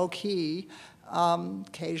of low-key,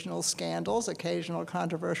 occasional scandals, occasional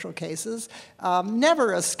controversial cases,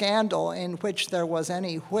 never a scandal in which there was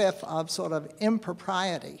any whiff of sort of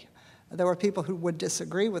impropriety. There were people who would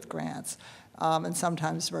disagree with grants, and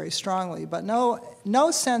sometimes very strongly, but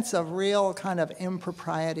no sense of real kind of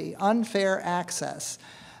impropriety, unfair access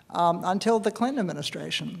until the Clinton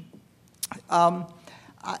administration.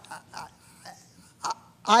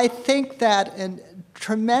 I think that a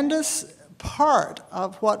tremendous part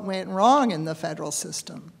of what went wrong in the federal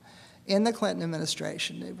system in the Clinton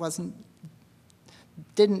administration,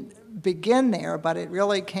 didn't begin there, but it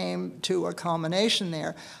really came to a culmination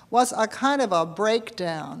there, was a kind of a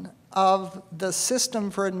breakdown of the system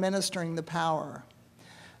for administering the power.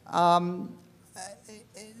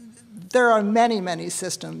 There are many, many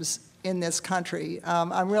systems in this country.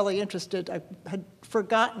 I'm really interested, I had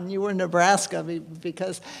forgotten you were in Nebraska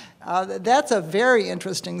because that's a very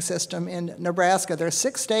interesting system in Nebraska. There are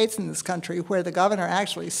 6 states in this country where the governor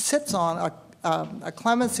actually sits on a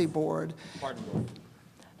clemency board. Pardon board.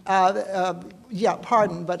 Yeah,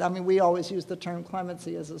 pardon, but I mean, we always use the term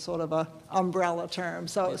clemency as a sort of a umbrella term.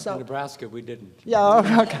 So In Nebraska, we didn't.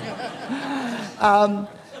 yeah, okay.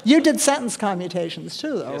 You did sentence commutations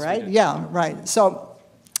too, though, Yes, we right? did. Yeah, right. So,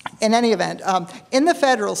 in any event, in the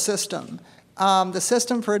federal system, the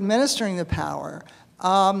system for administering the power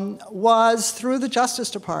was through the Justice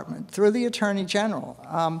Department, through the Attorney General.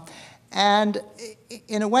 And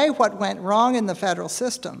in a way, what went wrong in the federal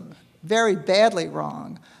system, very badly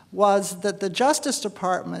wrong, was that the Justice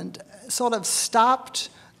Department sort of stopped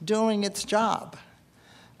doing its job.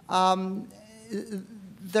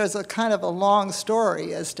 There's a kind of a long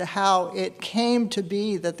story as to how it came to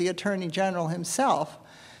be that the Attorney General himself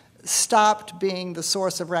stopped being the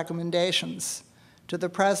source of recommendations to the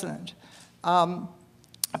President.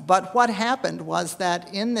 But what happened was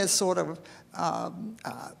that in this sort of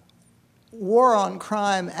war on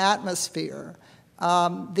crime atmosphere,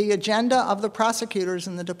 the agenda of the prosecutors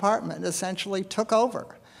in the department essentially took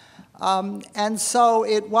over. And so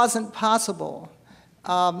it wasn't possible.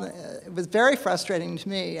 It was very frustrating to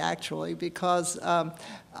me, actually, because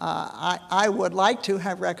I would like to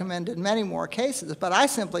have recommended many more cases, but I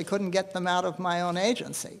simply couldn't get them out of my own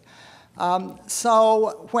agency.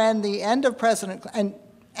 So when the end of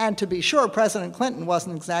and to be sure, President Clinton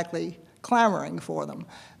wasn't exactly clamoring for them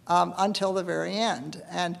until the very end.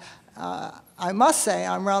 And I must say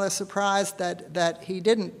I'm rather surprised that he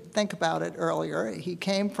didn't think about it earlier. He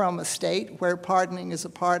came from a state where pardoning is a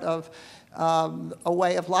part of a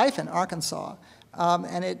way of life in Arkansas,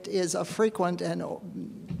 and it is a frequent and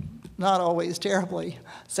not always terribly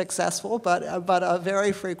successful, but a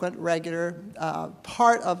very frequent, regular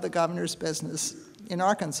part of the governor's business in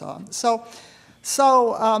Arkansas.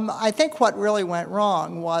 So I think what really went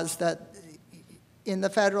wrong was that in the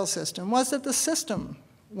federal system was that the system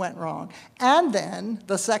went wrong. And then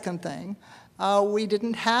the second thing, we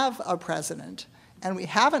didn't have a president, and we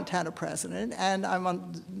haven't had a president, and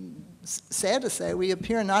I'm sad to say we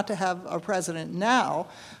appear not to have a president now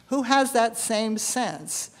who has that same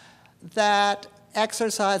sense that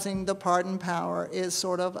exercising the pardon power is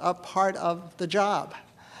sort of a part of the job,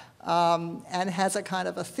 and has a kind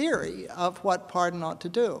of a theory of what pardon ought to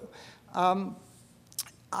do.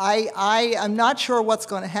 I'm not sure what's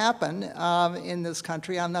going to happen in this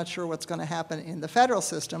country. I'm not sure what's going to happen in the federal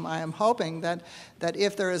system. I am hoping that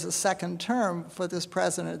if there is a second term for this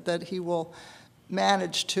president, that he will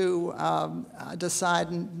manage to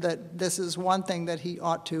decide that this is one thing that he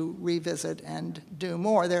ought to revisit and do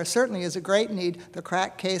more. There certainly is a great need. The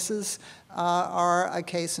crack cases are a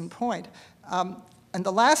case in point. And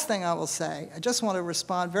the last thing I will say, I just want to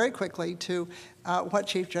respond very quickly to what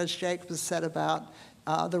Chief Judge Jacobs said about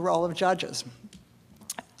the role of judges.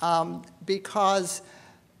 Because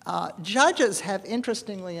judges have,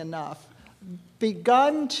 interestingly enough,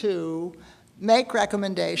 begun to make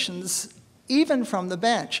recommendations even from the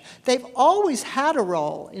bench. They've always had a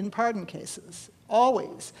role in pardon cases,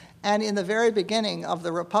 always. And in the very beginning of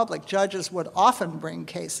the Republic, judges would often bring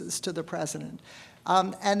cases to the president.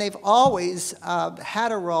 And they've always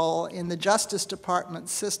had a role in the Justice Department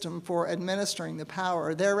system for administering the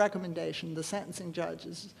power. Their recommendation, the sentencing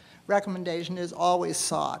judge's recommendation, is always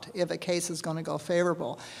sought if a case is going to go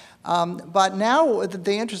favorable. But now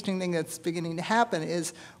the interesting thing that's beginning to happen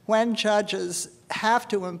is when judges have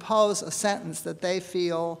to impose a sentence that they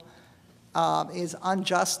feel is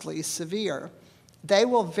unjustly severe, they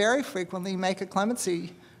will very frequently make a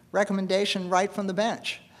clemency recommendation right from the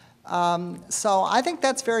bench. So I think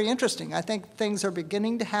that's very interesting. I think things are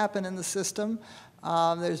beginning to happen in the system.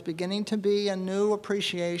 There's beginning to be a new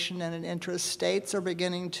appreciation and an interest. States are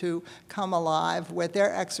beginning to come alive with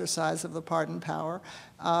their exercise of the pardon power.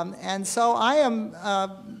 And so I am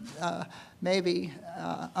maybe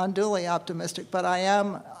unduly optimistic, but I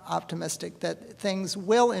am optimistic that things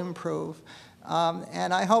will improve.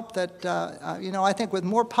 And I hope that, I think with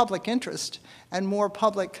more public interest and more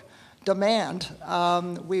public demand,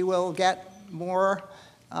 we will get more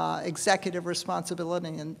executive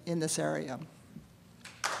responsibility in this area.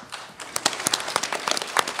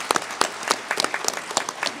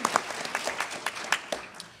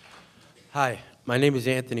 Hi, my name is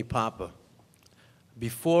Anthony Papa.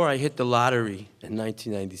 Before I hit the lottery in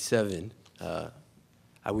 1997,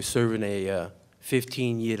 I was serving a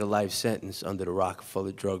 15-year-to-life sentence under the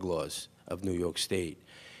Rockefeller drug laws of New York State.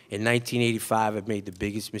 In 1985, I made the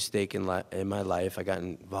biggest mistake in my life. I got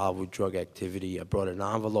involved with drug activity. I brought an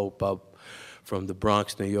envelope up from the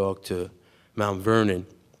Bronx, New York to Mount Vernon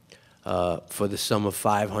for the sum of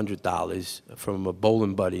 $500 from a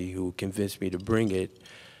bowling buddy who convinced me to bring it.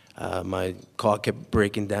 My car kept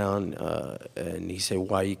breaking down, and he said,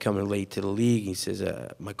 "Why are you coming late to the league?" He says,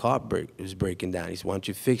 "My car was breaking down." He said, "Why don't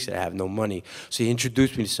you fix it? I have no money." So he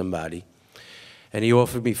introduced me to somebody, and he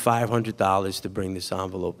offered me $500 to bring this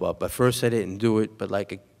envelope up. At first, I didn't do it, but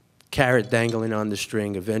like a carrot dangling on the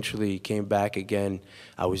string, eventually he came back again.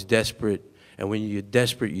 I was desperate, and when you're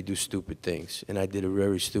desperate, you do stupid things, and I did a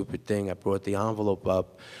very stupid thing. I brought the envelope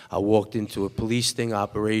up. I walked into a police sting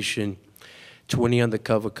operation. 20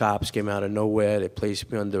 undercover cops came out of nowhere. They placed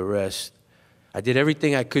me under arrest. I did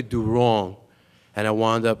everything I could do wrong, and I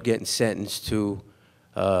wound up getting sentenced to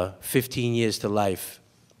 15 years to life.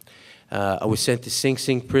 I was sent to Sing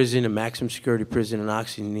Sing prison, a maximum security prison in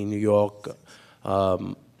Oxnard, New York.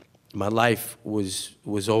 My life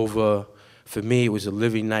was over. For me, it was a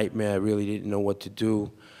living nightmare. I really didn't know what to do.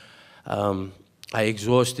 I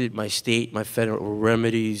exhausted my state, my federal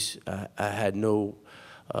remedies. I had no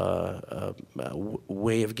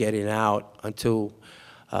way of getting out until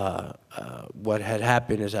what had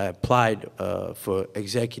happened is I applied for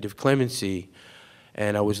executive clemency,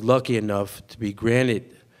 and I was lucky enough to be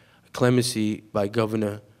granted clemency by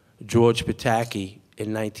Governor George Pataki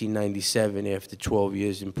in 1997 after 12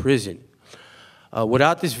 years in prison.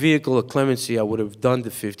 Without this vehicle of clemency, I would have done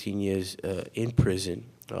the 15 years in prison.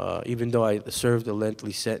 Even though I served a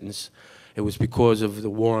lengthy sentence, it was because of the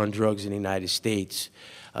war on drugs in the United States,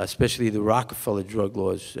 especially the Rockefeller drug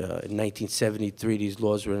laws. In 1973, these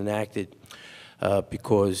laws were enacted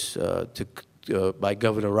because by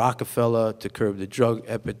Governor Rockefeller to curb the drug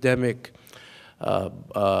epidemic.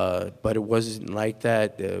 But it wasn't like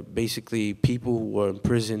that. Basically, people who were in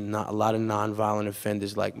prison, a lot of nonviolent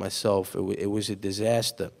offenders like myself. It was a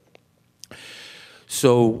disaster.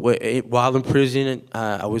 So while in prison,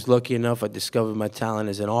 I was lucky enough, I discovered my talent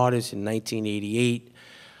as an artist in 1988.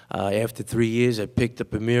 After 3 years, I picked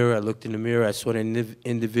up a mirror, I looked in the mirror, I saw an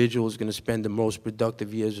individual was going to spend the most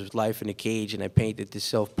productive years of his life in a cage, and I painted this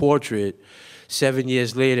self-portrait. 7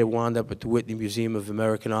 years later, I wound up at the Whitney Museum of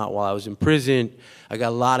American Art while I was in prison. I got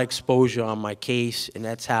a lot of exposure on my case, and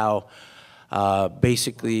that's how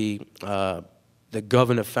basically the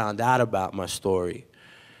governor found out about my story.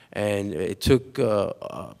 And it took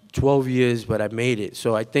 12 years, but I made it.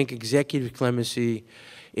 So I think executive clemency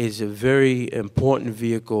is a very important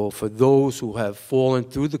vehicle for those who have fallen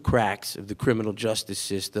through the cracks of the criminal justice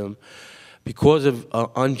system because of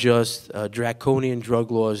unjust, draconian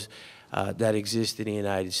drug laws that exist in the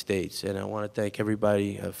United States. And I want to thank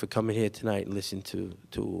everybody for coming here tonight and listening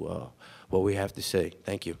to what we have to say.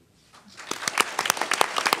 Thank you.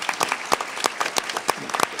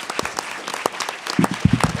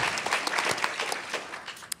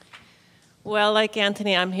 Well, like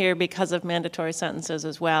Anthony, I'm here because of mandatory sentences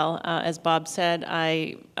as well. As Bob said,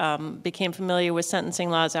 I became familiar with sentencing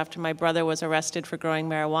laws after my brother was arrested for growing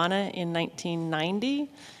marijuana in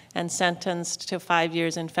 1990 and sentenced to 5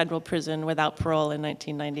 years in federal prison without parole in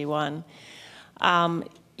 1991.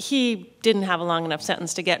 He didn't have a long enough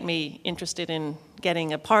sentence to get me interested in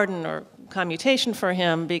getting a pardon or commutation for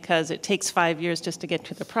him because it takes 5 years just to get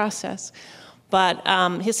to the process. But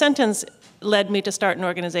his sentence led me to start an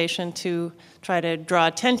organization to try to draw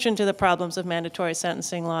attention to the problems of mandatory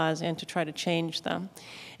sentencing laws and to try to change them.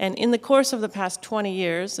 And in the course of the past 20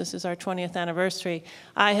 years, this is our 20th anniversary,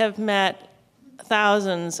 I have met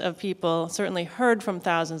thousands of people, certainly heard from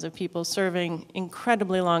thousands of people serving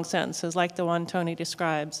incredibly long sentences like the one Tony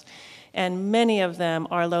describes, and many of them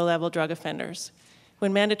are low-level drug offenders.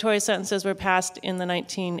 When mandatory sentences were passed in the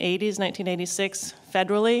 1980s, 1986,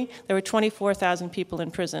 federally, there were 24,000 people in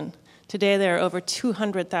prison. Today, there are over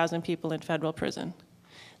 200,000 people in federal prison.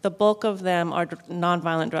 The bulk of them are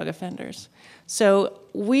nonviolent drug offenders. So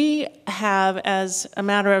we have, as a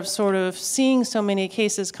matter of sort of seeing so many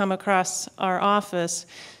cases come across our office,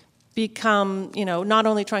 become, not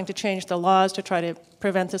only trying to change the laws to try to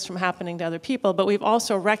prevent this from happening to other people, but we've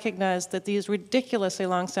also recognized that these ridiculously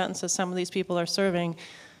long sentences some of these people are serving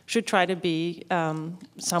should try to be,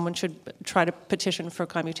 someone should try to petition for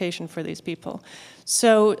commutation for these people.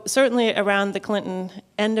 So certainly around the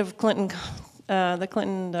end of the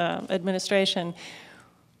Clinton administration,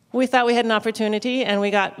 we thought we had an opportunity, and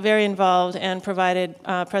we got very involved and provided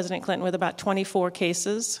President Clinton with about 24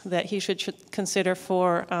 cases that he should consider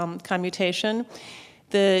for commutation.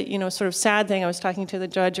 The sort of sad thing, I was talking to the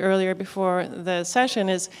judge earlier before the session,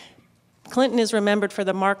 is Clinton is remembered for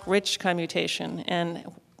the Mark Rich commutation and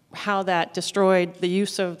how that destroyed the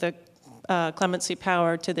use of the clemency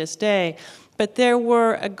power to this day. But there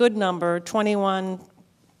were a good number,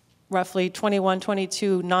 roughly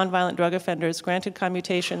 22 nonviolent drug offenders granted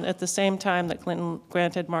commutation at the same time that Clinton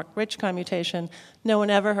granted Mark Rich commutation. No one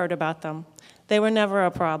ever heard about them. They were never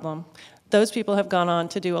a problem. Those people have gone on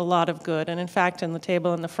to do a lot of good. And in fact, in the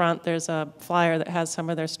table in the front, there's a flyer that has some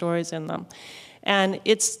of their stories in them. And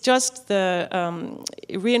it's just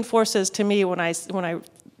it reinforces to me when I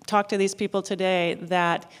talk to these people today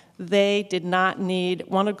that they did not need,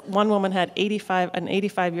 one woman had an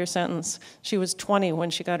 85-year sentence. She was 20 when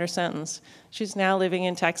she got her sentence. She's now living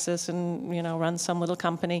in Texas and runs some little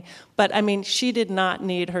company. But I mean, she did not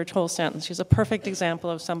need her whole sentence. She's a perfect example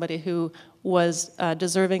of somebody who was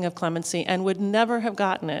deserving of clemency and would never have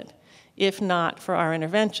gotten it if not for our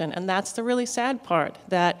intervention. And that's the really sad part,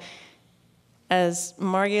 that as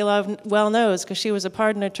Margie Love well knows, because she was a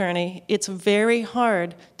pardon attorney, it's very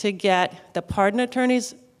hard to get the pardon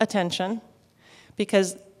attorney's attention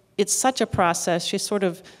because it's such a process. She sort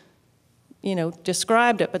of,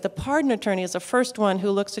 described it, but the pardon attorney is the first one who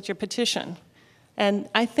looks at your petition. And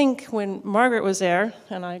I think when Margaret was there,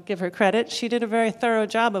 and I give her credit, she did a very thorough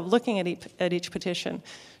job of looking at each petition.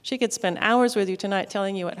 She could spend hours with you tonight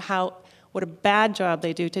telling you what a bad job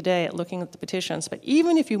they do today at looking at the petitions. But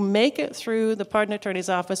even if you make it through the pardon attorney's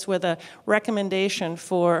office with a recommendation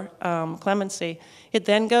for clemency, it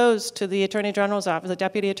then goes to the Attorney General's office, the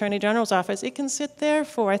Deputy Attorney General's office. It can sit there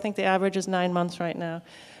for, I think the average is 9 months right now.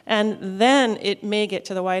 And then it may get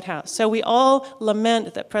to the White House. So we all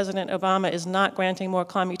lament that President Obama is not granting more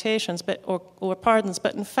commutations or pardons,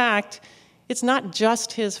 but in fact, it's not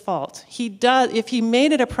just his fault. If he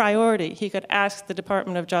made it a priority, he could ask the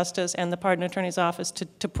Department of Justice and the Pardon Attorney's Office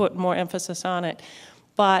to put more emphasis on it.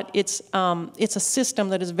 But it's a system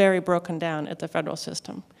that is very broken down at the federal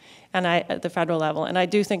system, and at the federal level. And I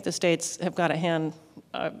do think the states have got a hand,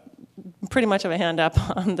 pretty much of a hand up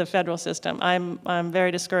on the federal system. I'm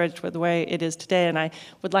very discouraged with the way it is today, and I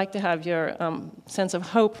would like to have your sense of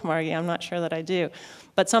hope, Margie. I'm not sure that I do.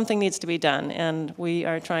 But something needs to be done, and we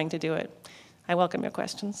are trying to do it. I welcome your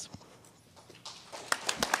questions.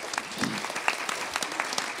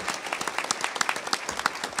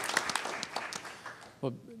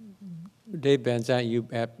 Well, Dave Van Zandt, you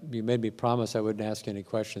made me promise I wouldn't ask any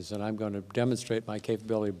questions, and I'm going to demonstrate my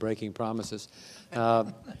capability of breaking promises.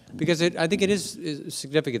 Because I think it is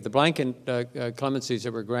significant. The blanket clemencies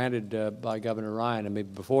that were granted by Governor Ryan, I mean,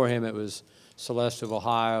 before him it was Celeste of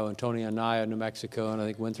Ohio, and Tony Anaya of New Mexico, and I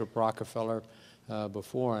think Winthrop Rockefeller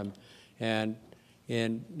before him. And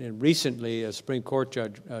recently, a Supreme Court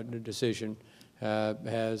decision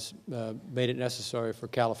has made it necessary for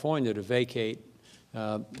California to vacate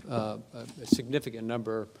a significant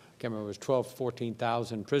number, I can't remember, it was 12,000,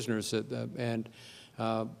 14,000 prisoners. And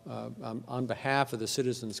on behalf of the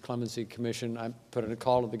Citizens Clemency Commission, I put in a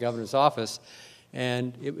call to the governor's office,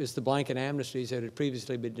 and it was the blanket amnesties that had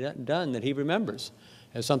previously been done that he remembers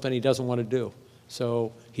as something he doesn't want to do.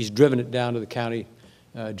 So he's driven it down to the county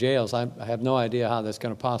jails. I have no idea how that's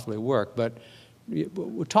going to possibly work, but I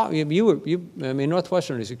mean,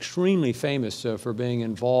 Northwestern is extremely famous for being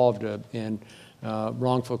involved in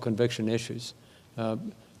wrongful conviction issues.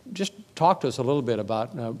 Just talk to us a little bit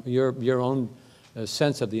about your own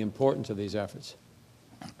sense of the importance of these efforts.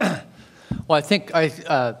 Well, I think,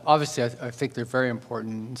 obviously, I think they're very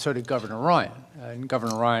important, and so did Governor Ryan. And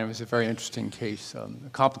Governor Ryan was a very interesting case, a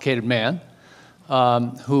complicated man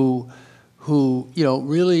who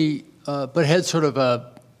really, but had sort of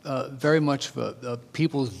very much of a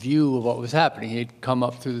people's view of what was happening. He'd come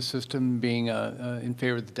up through the system being in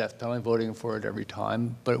favor of the death penalty, voting for it every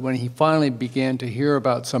time. But when he finally began to hear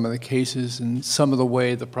about some of the cases and some of the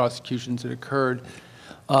way the prosecutions had occurred,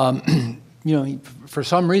 for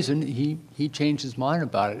some reason, he changed his mind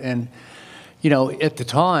about it. And, at the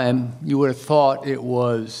time, you would have thought it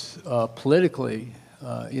was politically,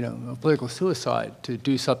 a political suicide to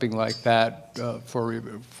do something like that for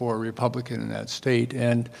a Republican in that state.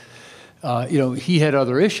 And, he had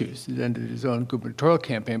other issues. He ended his own gubernatorial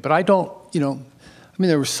campaign. But I don't,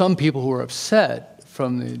 there were some people who were upset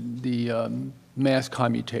from the mass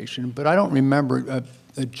commutation, but I don't remember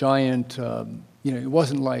a giant it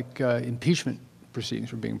wasn't like impeachment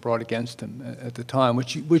proceedings were being brought against him at the time,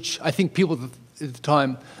 which I think people at the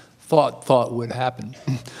time thought would happen.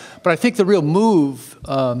 But I think the real move,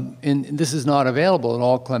 and this is not available in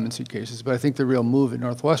all clemency cases, but I think the real move at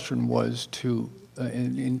Northwestern was to,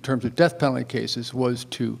 in terms of death penalty cases, was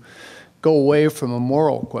to go away from a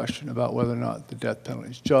moral question about whether or not the death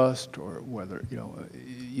penalty is just, or whether,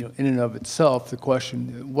 in and of itself, the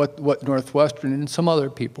question, what Northwestern and some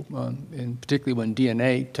other people, and particularly when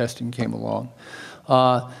DNA testing came along,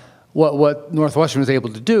 what Northwestern was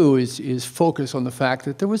able to do is focus on the fact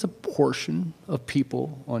that there was a portion of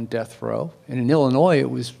people on death row, and in Illinois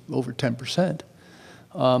it was over 10%,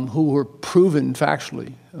 who were proven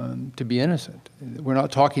factually to be innocent. We're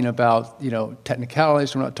not talking about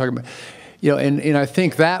technicalities. We're not talking about and I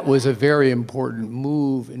think that was a very important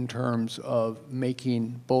move in terms of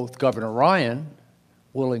making both Governor Ryan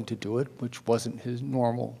willing to do it, which wasn't his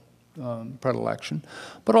normal predilection,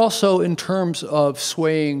 but also in terms of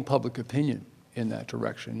swaying public opinion in that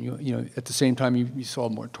direction. At the same time, you saw a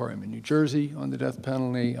moratorium in New Jersey on the death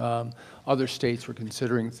penalty. Other states were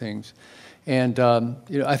considering things. And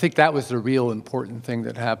I think that was the real important thing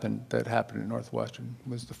that happened at Northwestern,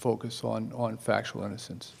 was the focus on factual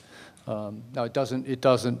innocence. Now it doesn't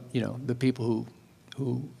the people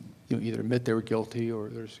who either admit they were guilty or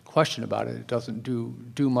there's a question about it, it doesn't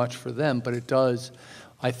do much for them, but it does,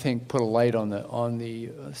 I think, put a light on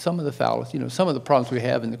some of the fallacies, some of the problems we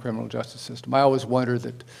have in the criminal justice system. I always wonder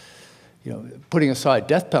that, putting aside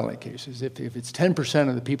death penalty cases, if it's 10%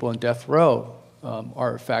 of the people on death row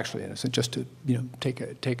are factually innocent, just to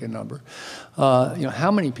take a number,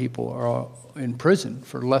 how many people are in prison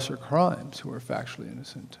for lesser crimes who are factually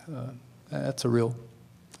innocent? That's a real,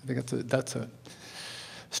 I think that's a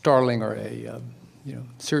startling or a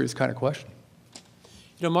serious kind of question.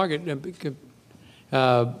 Margaret,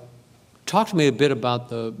 talk to me a bit about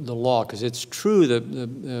the law, because it's true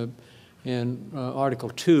that in Article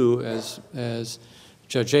 2, as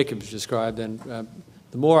Judge Jacobs described, and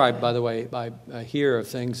the more by the way, I hear of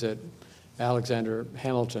things that Alexander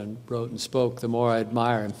Hamilton wrote and spoke, the more I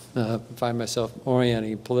admire him. Find myself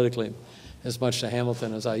orienting politically as much to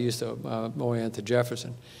Hamilton as I used to orient to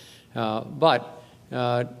Jefferson. But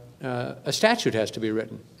a statute has to be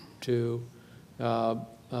written to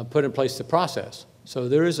put in place the process. So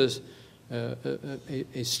there is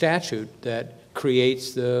a statute that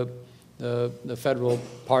creates the federal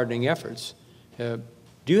pardoning efforts.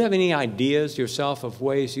 Do you have any ideas yourself of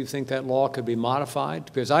ways you think that law could be modified?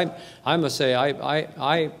 Because I must say,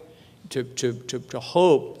 to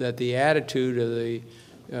hope that the attitude of the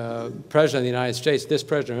President of the United States, this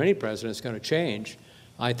President or any President, is going to change,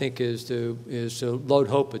 I think is to load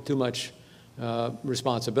hope with too much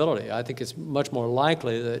responsibility. I think it's much more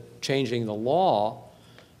likely that changing the law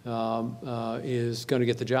is going to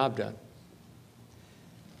get the job done.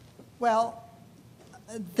 Well,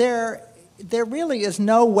 there really is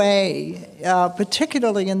no way,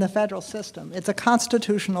 particularly in the federal system. It's a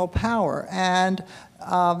constitutional power, and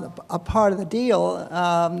a part of the deal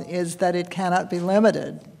is that it cannot be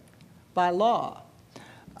limited by law.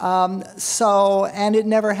 And it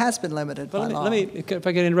never has been limited by law. Let me, if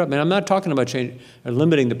I can interrupt, I'm not talking about changing or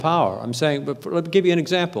limiting the power. I'm saying, but let me give you an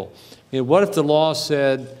example. What if the law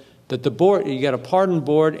said that the board, you got a pardon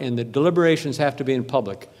board, and the deliberations have to be in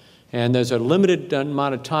public? And there's a limited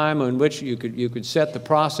amount of time in which you could set the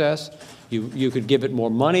process. You could give it more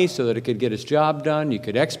money so that it could get its job done. You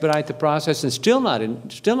could expedite the process and still not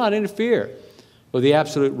interfere with the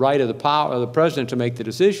absolute right of the power of the president to make the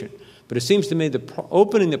decision. But it seems to me that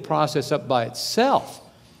opening the process up by itself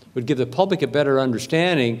would give the public a better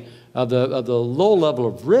understanding of the low level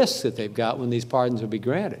of risk that they've got when these pardons would be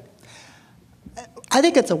granted. I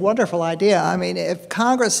think it's a wonderful idea. I mean, if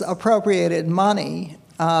Congress appropriated money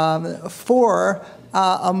for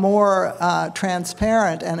a more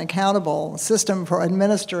transparent and accountable system for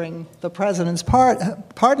administering the president's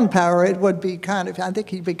pardon power, it would be I think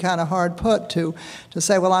he'd be kind of hard put to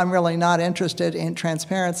say, well, I'm really not interested in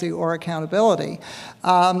transparency or accountability.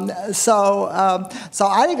 So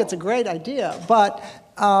I think it's a great idea, but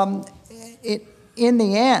in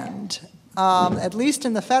the end, at least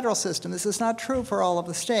in the federal system, this is not true for all of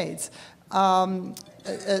the states,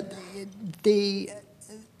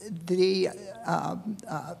 the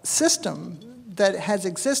system that has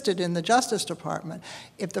existed in the Justice Department,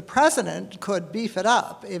 if the president could beef it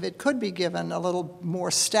up, if it could be given a little more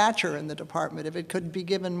stature in the department, if it could be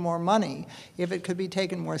given more money, if it could be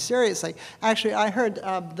taken more seriously. Actually, I heard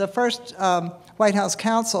the first White House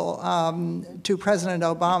counsel to President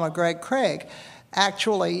Obama, Greg Craig,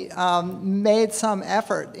 actually made some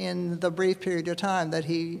effort in the brief period of time that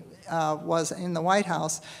he was in the White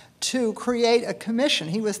House, to create a commission.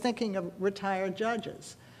 He was thinking of retired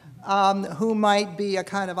judges who might be a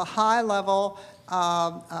kind of a high-level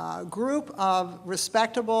group of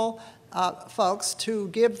respectable folks to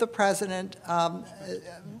give the president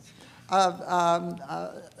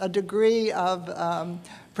a degree of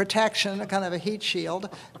protection, a kind of a heat shield.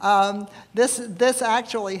 This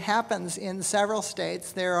actually happens in several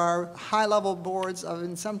states. There are high-level boards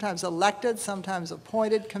of sometimes elected, sometimes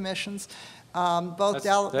appointed commissions.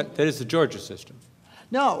 That is the Georgia system.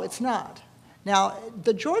 No, it's not. Now,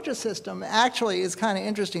 the Georgia system actually is kind of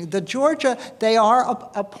interesting. The Georgia, they are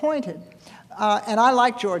appointed. And I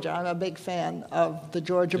like Georgia. I'm a big fan of the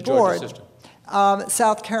Georgia board. Georgia system.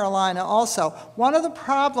 South Carolina also. One of the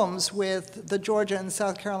problems with the Georgia and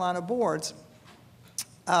South Carolina boards,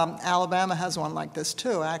 Alabama has one like this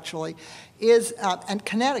too, actually, is, and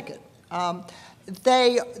Connecticut,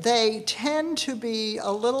 they tend to be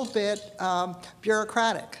a little bit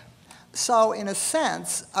bureaucratic. So in a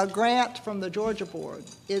sense, a grant from the Georgia board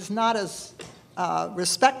is not as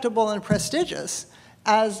respectable and prestigious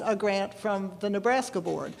as a grant from the Nebraska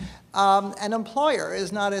board. An employer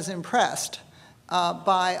is not as impressed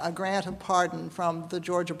by a grant of pardon from the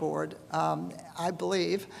Georgia board, I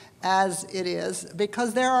believe, as it is,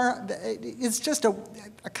 because it's just a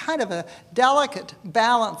kind of a delicate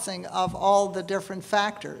balancing of all the different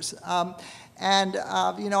factors.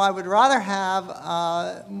 You know, I would rather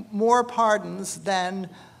have more pardons than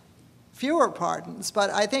fewer pardons, but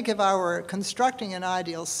I think if I were constructing an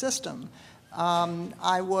ideal system,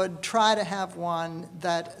 I would try to have one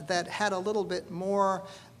that had a little bit more,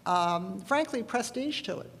 frankly, prestige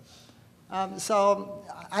to it. So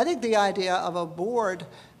I think the idea of a board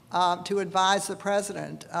to advise the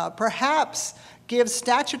president, perhaps give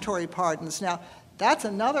statutory pardons. Now, that's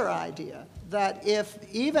another idea, that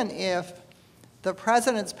even if the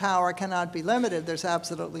president's power cannot be limited, there's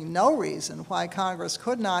absolutely no reason why Congress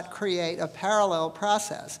could not create a parallel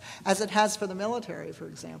process, as it has for the military, for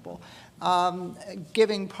example,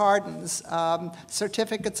 giving pardons,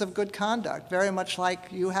 certificates of good conduct, very much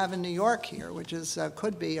like you have in New York here, which is,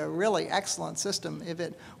 could be a really excellent system if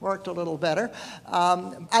it worked a little better.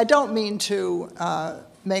 I don't mean to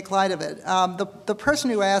make light of it. The person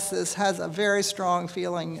who asked this has a very strong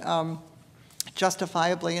feeling,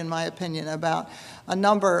 justifiably, in my opinion, about a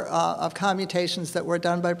number of commutations that were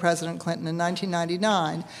done by President Clinton in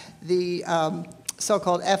 1999, the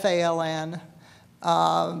so-called FALN,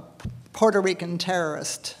 Puerto Rican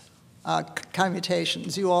terrorist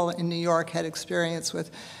commutations. You all in New York had experience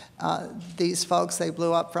with these folks. They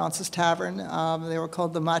blew up Francis Tavern. They were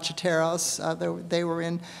called the Macheteros. They were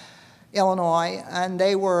in Illinois, and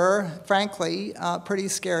they were, frankly, a pretty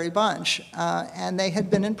scary bunch. And they had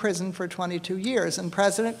been in prison for 22 years, and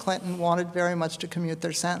President Clinton wanted very much to commute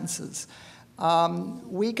their sentences.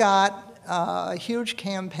 We got a huge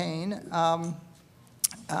campaign of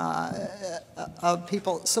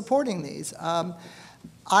people supporting these.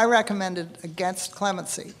 I recommended against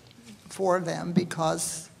clemency for them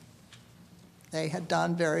because they had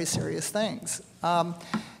done very serious things.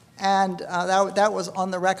 That was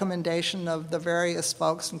on the recommendation of the various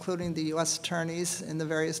folks, including the U.S. attorneys in the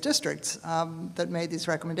various districts that made these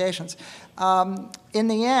recommendations. In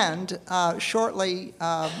the end, shortly,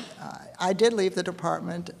 I did leave the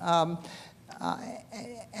department,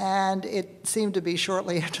 and it seemed to be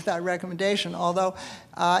shortly after that recommendation, although,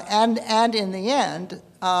 and in the end,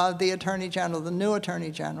 the Attorney General, the new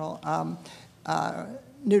Attorney General,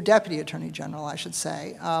 new Deputy Attorney General, I should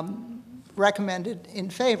say, recommended in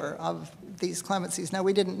favor of these clemencies. Now,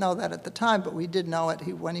 we didn't know that at the time, but we did know it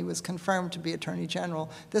when he was confirmed to be Attorney General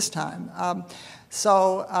this time.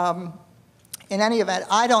 In any event,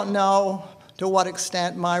 I don't know to what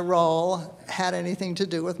extent my role had anything to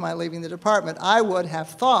do with my leaving the department. I would have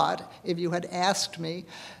thought, if you had asked me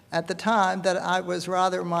at the time, that I was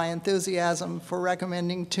rather my enthusiasm for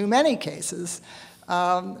recommending too many cases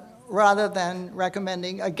rather than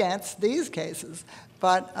recommending against these cases.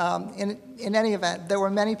 But in any event, there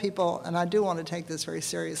were many people, and I do want to take this very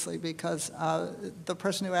seriously because the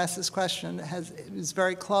person who asked this question is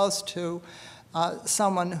very close to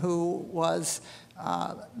someone who was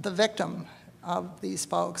the victim of these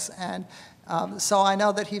folks. And so I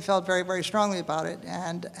know that he felt very, very strongly about it,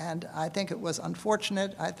 and I think it was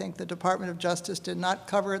unfortunate. I think the Department of Justice did not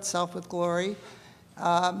cover itself with glory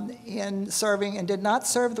in serving, and did not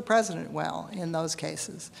serve the president well in those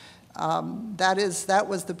cases. That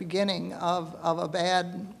was the beginning of a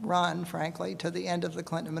bad run, frankly, to the end of the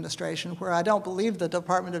Clinton administration, where I don't believe the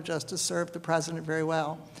Department of Justice served the president very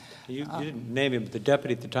well. You didn't name him, but the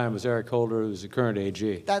deputy at the time was Eric Holder, who was the current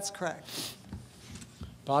AG. That's correct.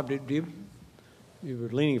 Bob, you were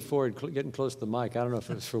leaning forward, getting close to the mic. I don't know if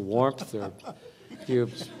it was for warmth or you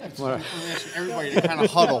want to. Everybody to kind of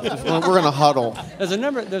huddle. We're going to huddle. There's a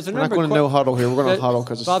number. We're not going to no huddle here. We're going to huddle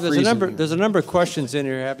because it's Bob, freezing here. there's a number of questions in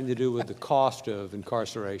here having to do with the cost of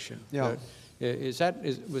incarceration. Yeah. Was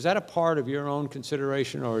that a part of your own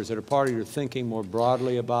consideration, or is it a part of your thinking more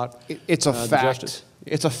broadly about It's a the fact. justice?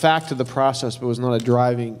 It's a fact of the process, but it was not a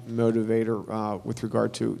driving motivator with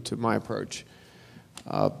regard to my approach.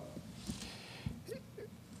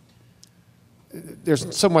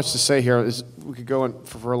 There's so much to say here. We could go on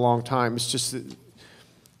for a long time. It's just that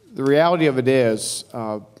the reality of it is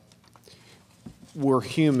we're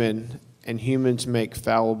human, and humans make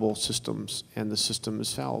fallible systems, and the system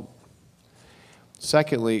is fallible.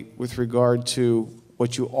 Secondly, with regard to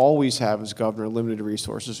what you always have as governor, limited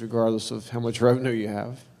resources, regardless of how much revenue you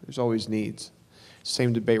have, there's always needs.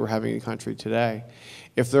 Same debate we're having in the country today.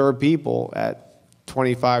 If there are people at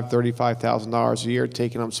 $25,000, $35,000 a year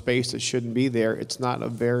taking up space that shouldn't be there, it's not a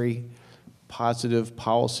very positive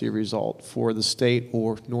policy result for the state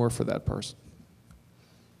nor for that person.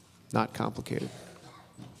 Not complicated.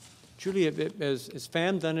 Julie, has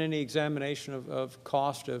FAM done any examination of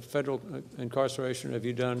cost of federal incarceration? Have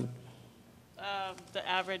you done? The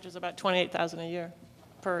average is about $28,000 a year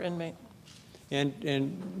per inmate.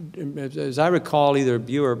 And as I recall, either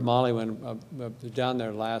you or Molly, when down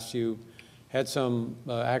there last, you had some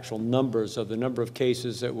actual numbers of the number of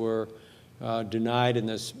cases that were denied in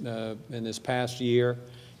this past year,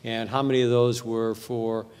 and how many of those were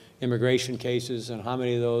for immigration cases, and how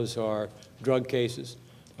many of those are drug cases,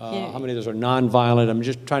 how many of those are nonviolent. I'm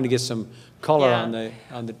just trying to get some color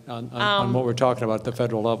on what we're talking about at the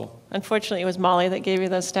federal level. Unfortunately, it was Molly that gave you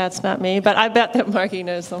those stats, not me, but I bet that Margie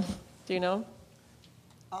knows them. Do you know?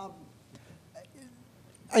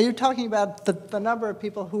 Are you talking about the number of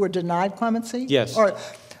people who were denied clemency? Yes. Or,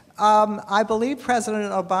 I believe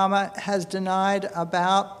President Obama has denied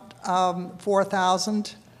about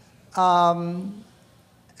 4,000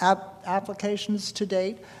 applications to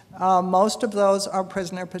date. Most of those are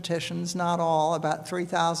prisoner petitions, not all. About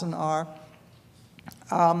 3,000 are.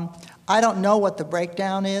 I don't know what the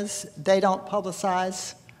breakdown is. They don't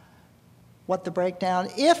publicize what the breakdown.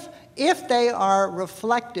 If they are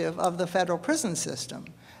reflective of the federal prison system,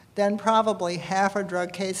 then probably half are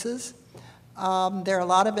drug cases. There are a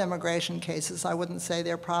lot of immigration cases. I wouldn't say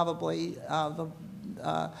they're probably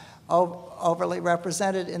overly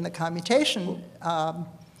represented in the commutation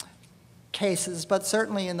cases, but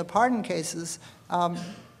certainly in the pardon cases,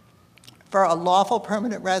 for a lawful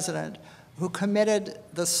permanent resident who committed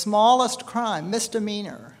the smallest crime,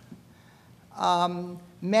 misdemeanor,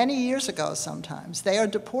 many years ago sometimes, they are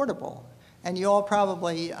deportable. And you all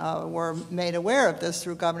probably were made aware of this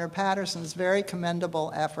through Governor Patterson's very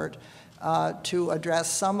commendable effort to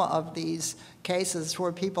address some of these cases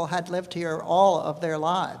where people had lived here all of their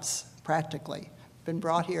lives, practically, been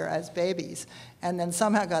brought here as babies, and then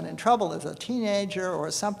somehow got in trouble as a teenager or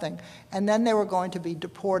something, and then they were going to be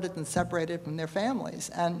deported and separated from their families.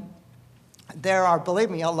 And there are, believe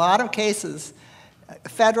me, a lot of cases,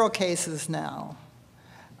 federal cases now,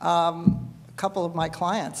 a couple of my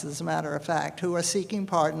clients, as a matter of fact, who are seeking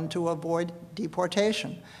pardon to avoid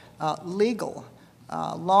deportation. Legal,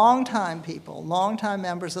 long-time people, long-time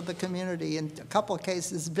members of the community, in a couple of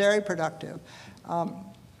cases, very productive.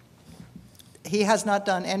 He has not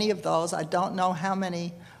done any of those. I don't know how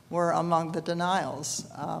many were among the denials.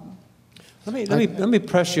 Let me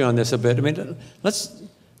press you on this a bit. I mean, let's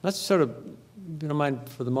sort of, if you don't mind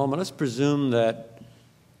for the moment, let's presume that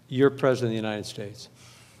you're President of the United States.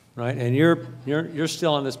 Right, and you're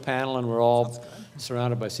still on this panel, and we're all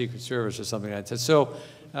surrounded by Secret Service or something like that. So,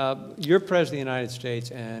 you're President of the United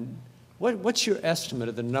States, and what's your estimate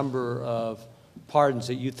of the number of pardons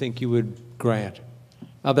that you think you would grant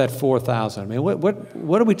of that 4,000? I mean,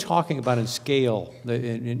 what are we talking about in scale,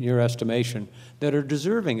 in your estimation, that are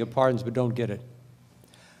deserving of pardons but don't get it?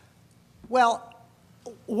 Well,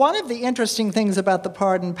 one of the interesting things about the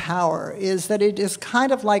pardon power is that it is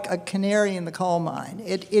kind of like a canary in the coal mine.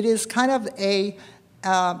 It is kind of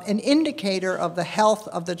an indicator of the health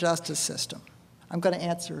of the justice system. I'm going to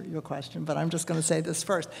answer your question, but I'm just going to say this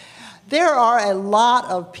first. There are a lot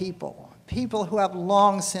of people who have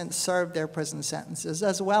long since served their prison sentences,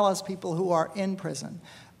 as well as people who are in prison,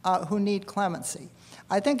 who need clemency.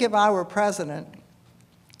 I think if I were president,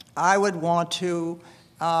 I would want to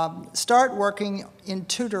start working in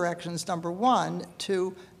two directions. Number one,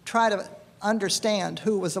 to try to understand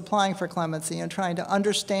who was applying for clemency and trying to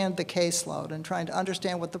understand the caseload and trying to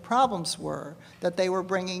understand what the problems were that they were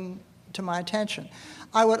bringing to my attention.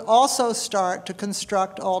 I would also start to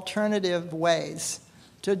construct alternative ways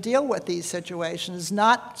to deal with these situations,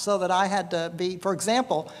 not so that I had to be, for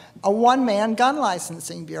example, a one-man gun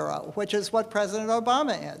licensing bureau, which is what President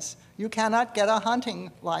Obama is. You cannot get a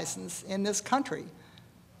hunting license in this country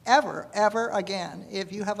ever, ever again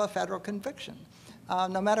if you have a federal conviction,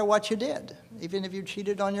 no matter what you did. Even if you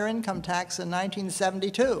cheated on your income tax in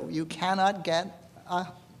 1972, you cannot get a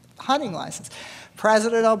hunting license.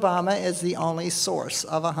 President Obama is the only source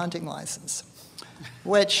of a hunting license.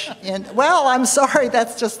 Which, well, I'm sorry,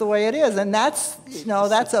 that's just the way it is. And that's, you know,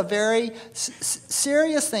 that's a very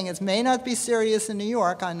serious thing. It may not be serious in New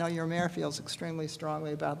York. I know your mayor feels extremely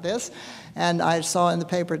strongly about this. And I saw in the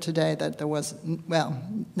paper today that there was, well,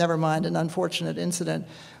 never mind, an unfortunate incident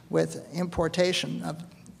with importation of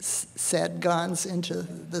said guns into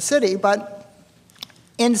the city. But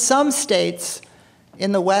in some states,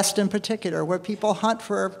 in the West in particular, where people hunt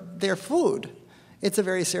for their food, it's a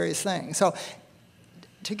very serious thing. So,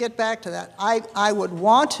 to get back to that, I would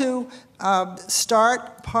want to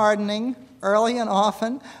start pardoning early and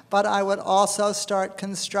often, but I would also start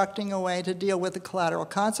constructing a way to deal with the collateral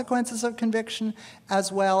consequences of conviction,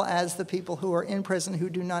 as well as the people who are in prison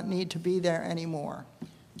who do not need to be there anymore.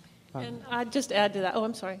 And I'd just add to that, oh,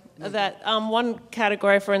 I'm sorry, that one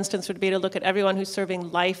category, for instance, would be to look at everyone who's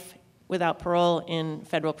serving life without parole in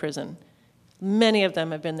federal prison. Many of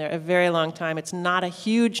them have been there a very long time. It's not a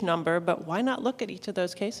huge number, but why not look at each of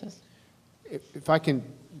those cases? If I can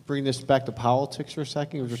bring this back to politics for a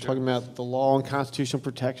second, we're talking about the law and constitutional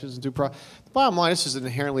protections and due process. The bottom line, this is an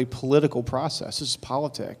inherently political process. This is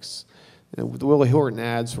politics. You know, the Willie Horton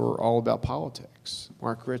ads were all about politics.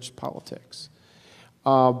 Mark Rich, politics.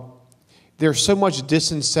 There's so much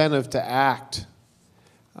disincentive to act.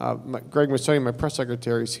 Greg Massoni, my press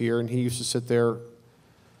secretary, is here, and he used to sit there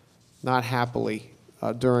not happily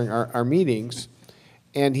during our meetings.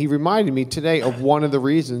 And he reminded me today of one of the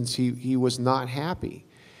reasons he was not happy.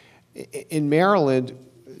 In Maryland,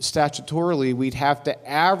 statutorily, we'd have to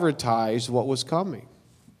advertise what was coming.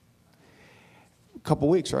 A couple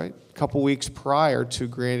weeks, right? A couple weeks prior to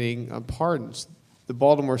granting pardons. The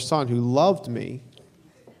Baltimore Sun, who loved me,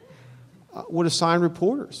 would assign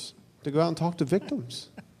reporters to go out and talk to victims.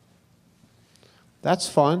 That's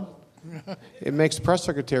fun. It makes press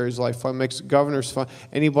secretaries' life fun, makes governors fun,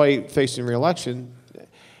 anybody facing re-election.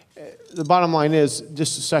 The bottom line is,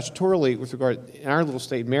 just statutorily, with regard, in our little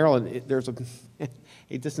state, Maryland, there's a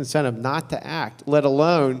disincentive not to act, let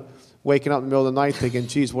alone waking up in the middle of the night thinking,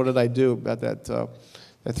 geez, what did I do about that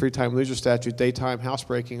three-time loser statute, daytime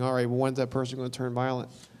housebreaking? All right, well, when's that person going to turn violent?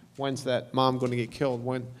 When's that mom going to get killed?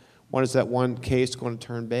 When is that one case going to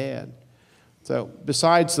turn bad? So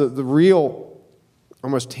besides the real,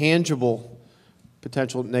 almost tangible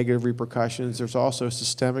potential negative repercussions, there's also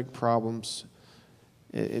systemic problems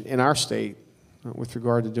in our state with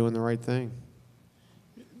regard to doing the right thing.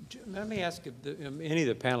 Let me ask any of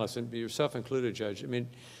the panelists, and yourself included, Judge, I mean,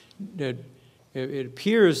 it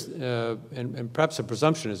appears, and perhaps the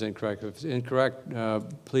presumption is incorrect. If it's incorrect,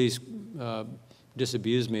 please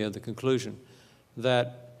disabuse me of the conclusion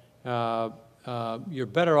that you're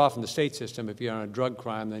better off in the state system if you're on a drug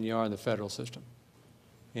crime than you are in the federal system.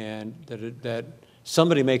 And that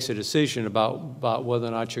somebody makes a decision about whether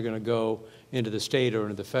or not you're going to go into the state or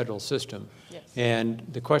into the federal system. Yes. And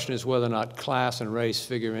the question is whether or not class and race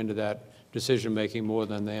figure into that decision-making more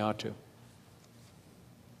than they ought to.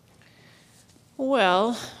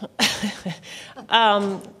 Well,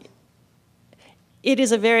 it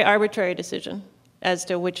is a very arbitrary decision as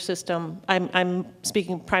to which system. I'm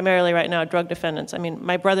speaking primarily right now drug defendants. I mean,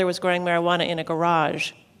 my brother was growing marijuana in a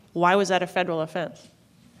garage. Why was that a federal offense?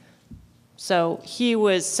 So he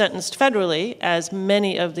was sentenced federally, as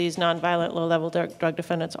many of these nonviolent low-level drug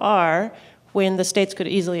defendants are, when the states could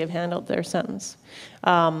easily have handled their sentence.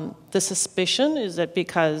 The suspicion is that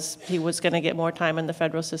because he was going to get more time in the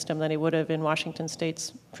federal system than he would have in Washington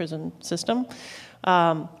State's prison system.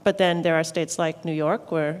 But then there are states like New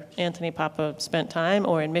York, where Anthony Papa spent time,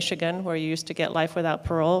 or in Michigan, where you used to get life without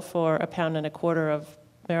parole for £1.25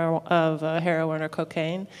 pounds of heroin or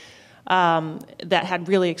cocaine. That had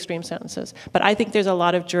really extreme sentences. But I think there's a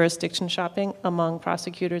lot of jurisdiction shopping among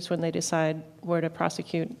prosecutors when they decide where to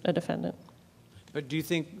prosecute a defendant. But do you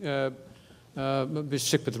think, let's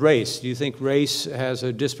stick with race, do you think race has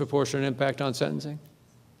a disproportionate impact on sentencing?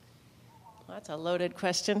 Well, that's a loaded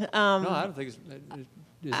question. No, I don't think it's...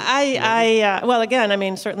 Well, again, I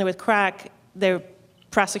mean, certainly with crack, their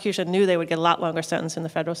prosecution knew they would get a lot longer sentence in the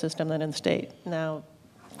federal system than in the state. Now,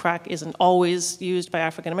 crack isn't always used by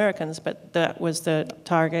African Americans, but that was the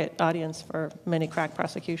target audience for many crack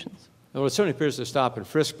prosecutions. Well, it certainly appears the stop and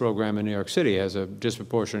frisk program in New York City has a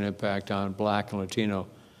disproportionate impact on black and Latino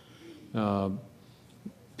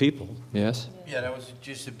people, yes? Yeah, that was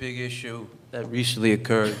just a big issue that recently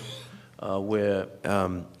occurred where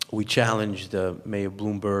we challenged Mayor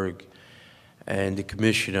Bloomberg and the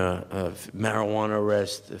commissioner of marijuana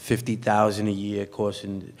arrest, $50,000 a year,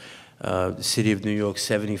 costing the city of New York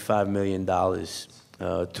 $75 million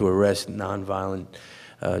to arrest nonviolent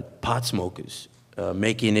pot smokers,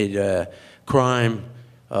 making it a crime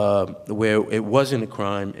where it wasn't a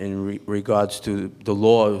crime in regards to the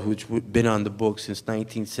law, which had been on the books since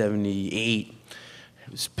 1978,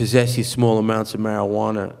 possessing small amounts of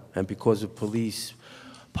marijuana, and because of police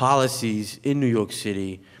policies in New York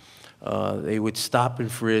City, they would stop and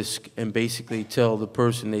frisk and basically tell the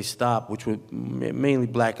person they stopped, which were mainly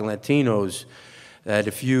black and Latinos, that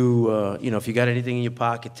if you, if you got anything in your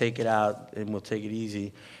pocket, take it out and we'll take it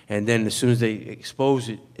easy. And then as soon as they expose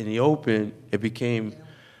it in the open, it became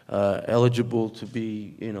eligible to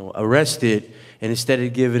be, arrested. And instead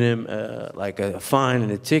of giving them like a fine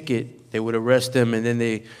and a ticket, they would arrest them, and then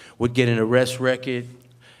they would get an arrest record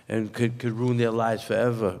and could ruin their lives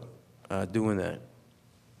forever doing that.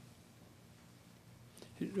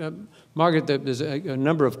 Margaret, there's a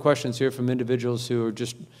number of questions here from individuals who are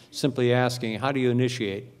just simply asking, how do you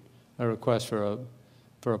initiate a request for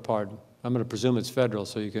a pardon? I'm going to presume it's federal,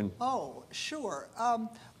 so you can... Oh, sure.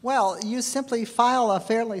 Well, you simply file a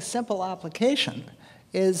fairly simple application.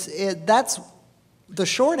 That's the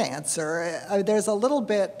short answer. There's a little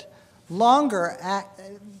bit longer...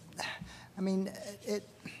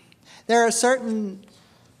 there are certain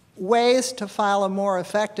ways to file a more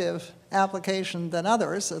effective application than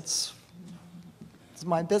others. It's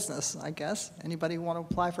my business, I guess. Anybody want to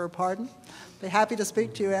apply for a pardon? Be happy to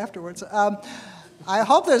speak to you afterwards. I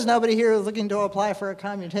hope there's nobody here who's looking to apply for a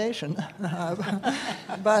commutation.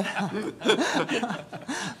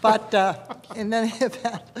 But in any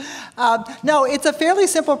event, no, it's a fairly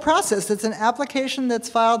simple process. It's an application that's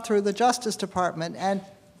filed through the Justice Department, and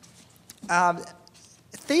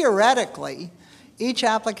theoretically, each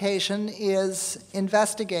application is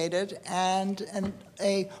investigated and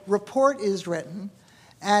a report is written,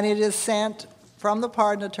 and it is sent from the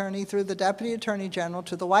pardon attorney through the Deputy Attorney General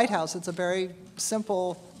to the White House. It's a very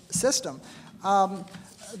simple system.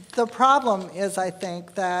 The problem is, I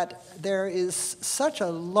think, that there is such a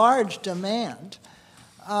large demand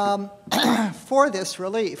for this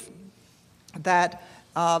relief that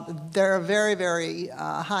there are very, very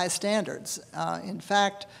high standards. In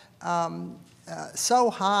fact, so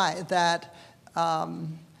high that,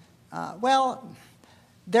 well,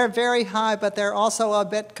 they're very high, but they're also a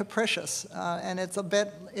bit capricious, and it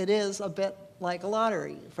is a bit like a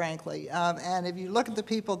lottery, frankly. And if you look at the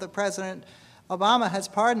people that President Obama has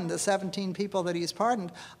pardoned, the 17 people that he's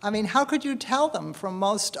pardoned, I mean, how could you tell them from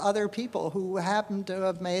most other people who happen to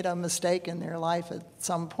have made a mistake in their life at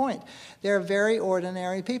some point? They're very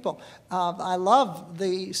ordinary people. I love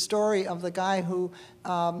the story of the guy who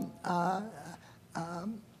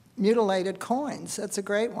mutilated coins. That's a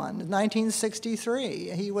great one. In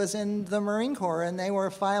 1963, he was in the Marine Corps, and they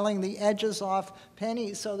were filing the edges off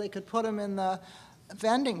pennies so they could put them in the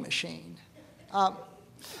vending machine.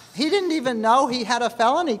 He didn't even know he had a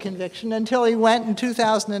felony conviction until he went in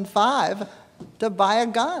 2005 to buy a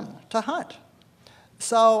gun to hunt.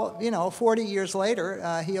 So, 40 years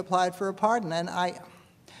later, he applied for a pardon, and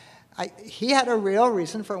he had a real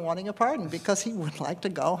reason for wanting a pardon, because he would like to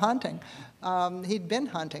go hunting. He'd been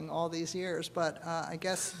hunting all these years, but I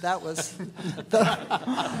guess that was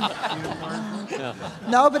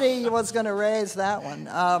nobody was going to raise that one.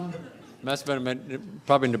 Must have been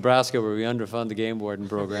probably Nebraska, where we underfund the game warden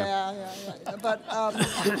program. Yeah. But,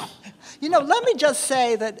 let me just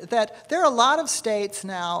say that there are a lot of states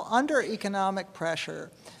now under economic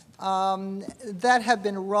pressure that have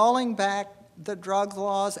been rolling back the drug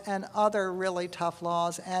laws and other really tough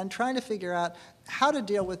laws and trying to figure out how to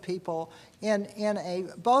deal with people in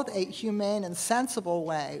both a humane and sensible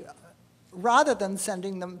way, rather than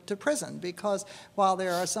sending them to prison, because while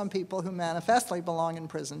there are some people who manifestly belong in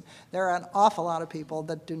prison, there are an awful lot of people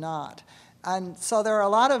that do not. And so there are a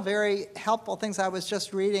lot of very helpful things. I was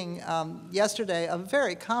just reading yesterday a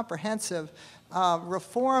very comprehensive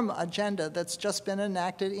reform agenda that's just been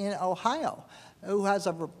enacted in Ohio, who has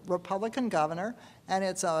a Republican governor, and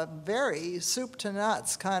it's a very soup to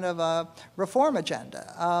nuts kind of a reform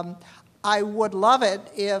agenda. I would love it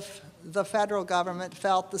if the federal government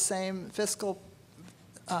felt the same fiscal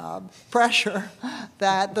pressure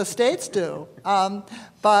that the states do.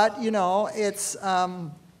 But, it's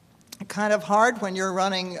kind of hard when you're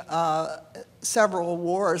running several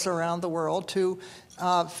wars around the world to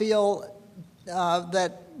feel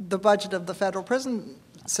that the budget of the federal prison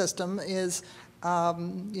system is,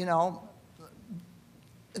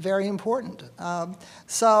 very important.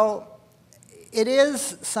 So it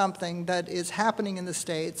is something that is happening in the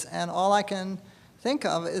states, and all I can think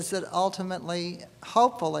of is that ultimately,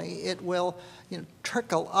 hopefully, it will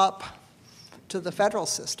trickle up to the federal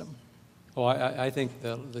system. Oh, I think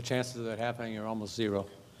the chances of that happening are almost zero.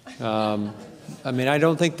 I mean, I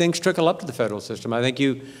don't think things trickle up to the federal system. I think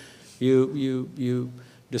you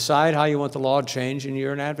decide how you want the law changed, and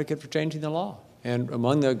you're an advocate for changing the law. And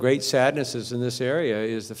among the great sadnesses in this area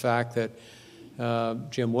is the fact that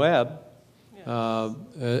Jim Webb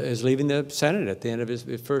is leaving the Senate at the end of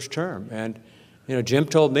his first term. And Jim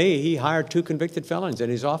told me he hired 2 convicted felons in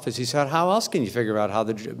his office. He said, how else can you figure out how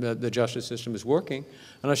the justice system is working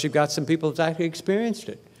unless you've got some people that's actually experienced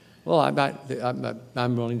it? Well,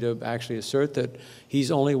 I'm willing to actually assert that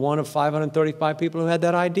he's only one of 535 people who had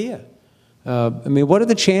that idea. I mean, what are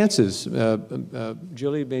the chances,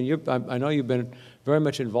 Julie, I know you've been very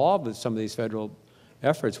much involved with some of these federal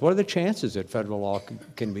efforts. What are the chances that federal law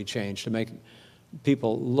can be changed to make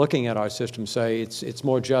people looking at our system say it's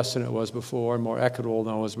more just than it was before, and more equitable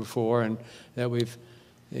than it was before, and that we've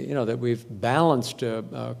balanced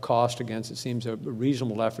cost against, it seems, a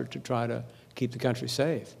reasonable effort to try to keep the country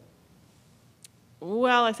safe?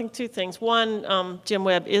 Well, I think 2 things. One, Jim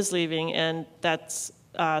Webb is leaving, and that's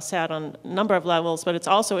sad on a number of levels, but it's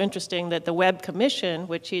also interesting that the Webb Commission,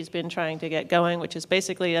 which he's been trying to get going, which is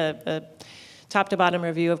basically a top-to-bottom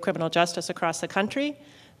review of criminal justice across the country,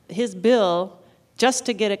 his bill, just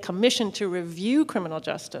to get a commission to review criminal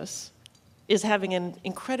justice, is having an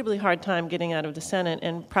incredibly hard time getting out of the Senate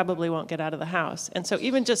and probably won't get out of the House. And so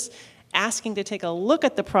even just asking to take a look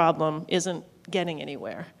at the problem isn't getting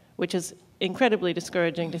anywhere, which is incredibly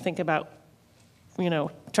discouraging to think about,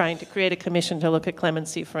 trying to create a commission to look at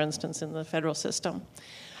clemency, for instance, in the federal system.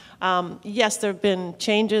 Yes, there have been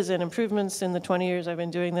changes and improvements in the 20 years I've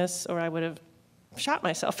been doing this, or I would have shot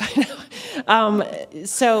myself by now.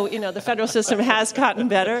 So, the federal system has gotten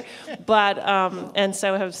better, but, and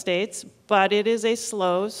so have states, but it is a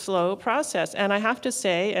slow, slow process. And I have to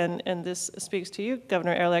say, and this speaks to you,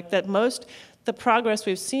 Governor Ehrlich, that the progress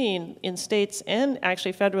we've seen in states and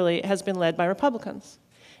actually federally has been led by Republicans.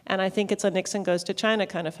 And I think it's a Nixon goes to China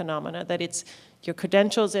kind of phenomena, that it's your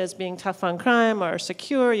credentials as being tough on crime are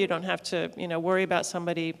secure. You don't have to, worry about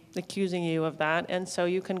somebody accusing you of that. And so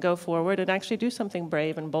you can go forward and actually do something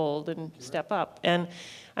brave and bold and step up. And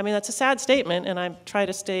I mean, that's a sad statement, and I try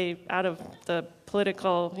to stay out of the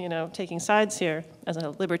political, taking sides here. As a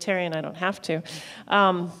libertarian, I don't have to.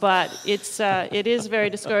 But it is very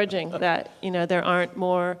discouraging that, there aren't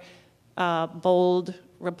more bold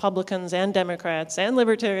Republicans and Democrats and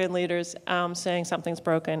libertarian leaders saying something's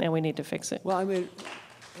broken and we need to fix it. Well, I mean,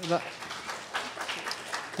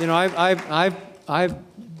 I've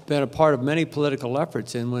been a part of many political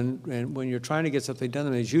efforts, and when you're trying to get something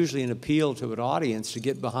done, there's usually an appeal to an audience to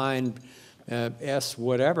get behind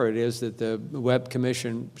whatever it is that the Webb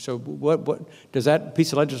Commission. So, what does that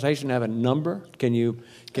piece of legislation have a number? Can you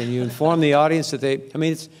inform the audience that they? I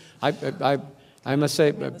mean, I must say,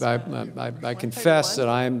 I confess that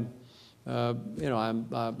I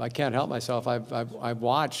can't help myself. I've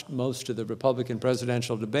watched most of the Republican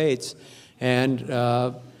presidential debates, and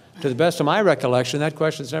to the best of my recollection, that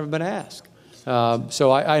question's never been asked.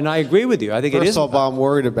 So I agree with you. I think it is. First of all, I'm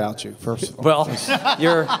worried about you. First of all. Well,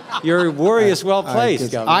 your worry is well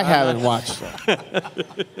placed, Governor. I haven't watched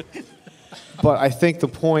it. But I think the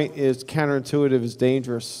point is counterintuitive is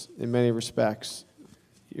dangerous in many respects.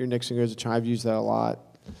 Your Nixon goes to China. I've used that a lot.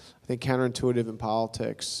 I think counterintuitive in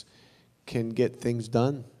politics can get things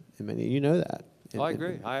done. In many, you know that. I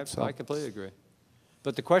agree. I completely agree.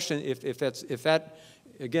 But the question, if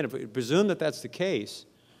we presume that that's the case,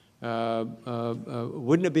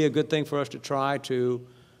 wouldn't it be a good thing for us to try to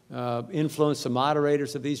influence the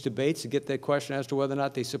moderators of these debates to get that question as to whether or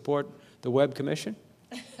not they support the Webb Commission?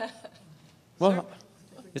 Well,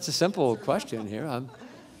 it's a simple question here.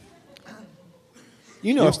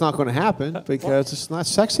 It's not going to happen because it's not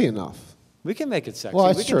sexy enough. We can make it sexy. Well,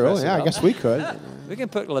 that's true. Yeah, I guess we could. We can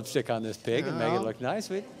put lipstick on this pig and make it look nice.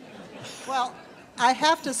 Well, I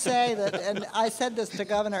have to say that, and I said this to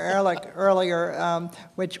Governor Ehrlich earlier,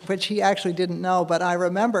 which he actually didn't know, but I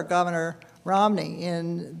remember Governor Romney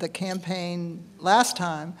in the campaign last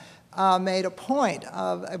time made a point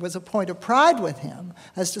of, it was a point of pride with him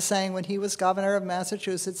as to saying when he was governor of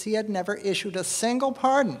Massachusetts, he had never issued a single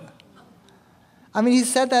pardon. I mean, he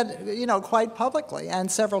said that, quite publicly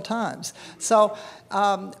and several times. So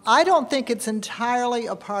I don't think it's entirely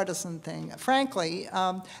a partisan thing, frankly,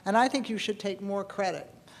 and I think you should take more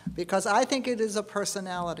credit because I think it is a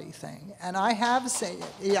personality thing. And I have seen,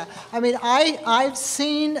 I mean, I've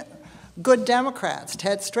seen good Democrats.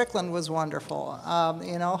 Ted Strickland was wonderful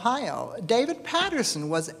in Ohio. David Patterson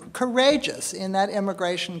was courageous in that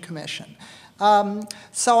immigration commission.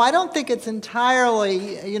 So I don't think it's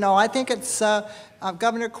entirely, I think it's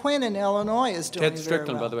Governor Quinn in Illinois is doing Ted Strickland,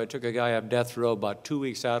 very well. by the way, took a guy off death row about 2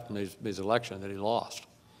 weeks out from his election that he lost.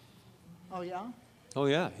 Oh, yeah? Oh,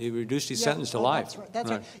 yeah, he reduced his sentence to life. That's right.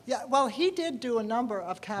 That's right. Yeah, well, he did do a number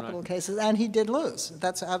of capital cases, and he did lose.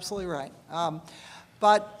 That's absolutely right.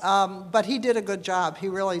 But he did a good job. He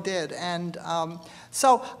really did. And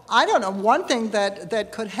so I don't know. One thing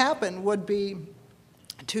that could happen would be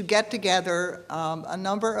to get together a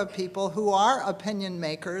number of people who are opinion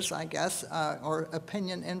makers, I guess, or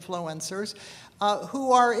opinion influencers,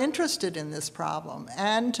 who are interested in this problem,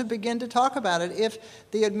 and to begin to talk about it. If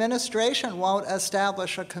the administration won't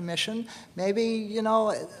establish a commission, maybe,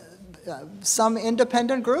 some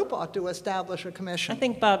independent group ought to establish a commission. I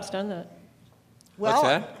think Bob's done that. Well, What's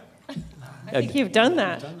that? I think you've done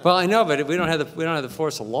that. Well, I know, but we don't have the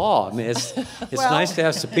force of law. I mean, it's Well- nice to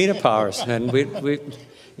have subpoena powers, and we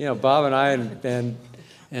Bob and I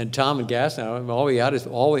and Tom and Gas now, all we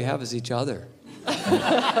have is each other. You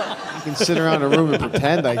can sit around a room and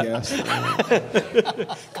pretend, I guess.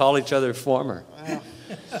 Call each other former.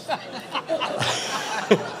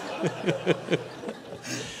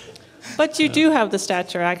 But you do have the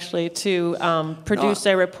stature, actually, to produce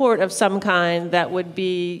a report of some kind that would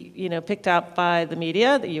be, picked up by the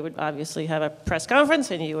media. That you would obviously have a press conference,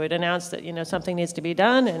 and you would announce that, something needs to be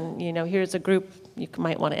done, and, here's a group. You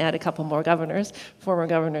might want to add a couple more governors, former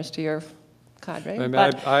governors, to your cadre. I mean,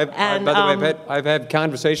 by the way, I've had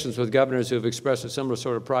conversations with governors who have expressed a similar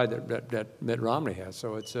sort of pride that Mitt Romney has.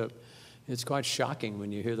 So it's quite shocking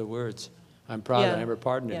when you hear the words. I'm proud that I never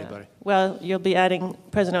pardoned anybody. Well, you'll be adding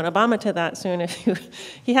President Obama to that soon.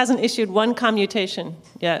 He hasn't issued one commutation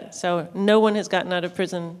yet, so no one has gotten out of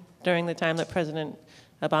prison during the time that President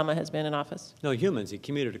Obama has been in office. No, humans. He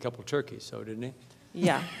commuted a couple of turkeys, so didn't he?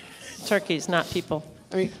 Yeah, turkeys, not people.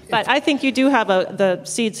 But I think you do have the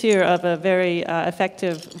seeds here of a very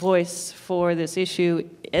effective voice for this issue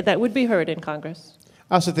that would be heard in Congress.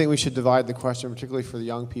 I also think we should divide the question, particularly for the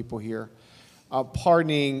young people here.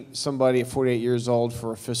 Pardoning somebody at 48 years old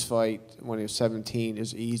for a fist fight when he was 17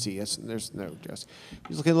 is easy. There's no just.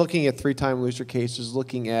 He's looking at three-time loser cases,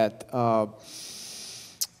 looking at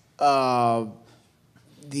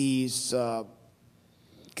these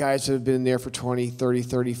guys that have been there for 20, 30,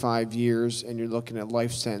 35 years, and you're looking at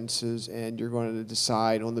life sentences, and you're going to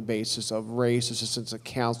decide on the basis of race, assistance of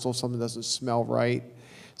counsel, something doesn't smell right,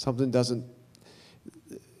 something doesn't.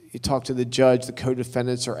 You talk to the judge, the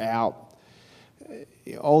co-defendants are out.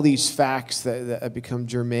 All these facts that become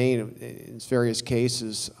germane in various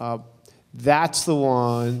cases, that's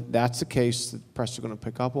the case that press are going to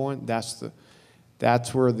pick up on.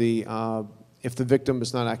 That's where if the victim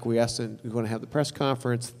is not acquiescent, you're going to have the press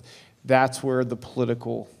conference. That's where the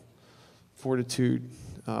political fortitude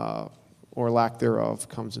or lack thereof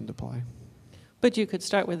comes into play. But you could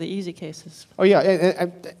start with the easy cases. Oh yeah,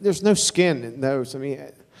 and there's no skin in those. I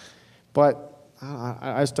mean, but.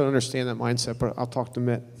 I just don't understand that mindset, but I'll talk to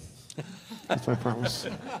Mitt. That's my promise.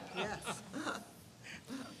 yes.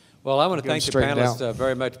 Well, I want to thank the panelists out.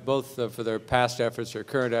 very much, both for their past efforts, their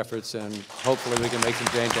current efforts, and hopefully we can make some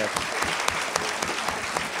change happen.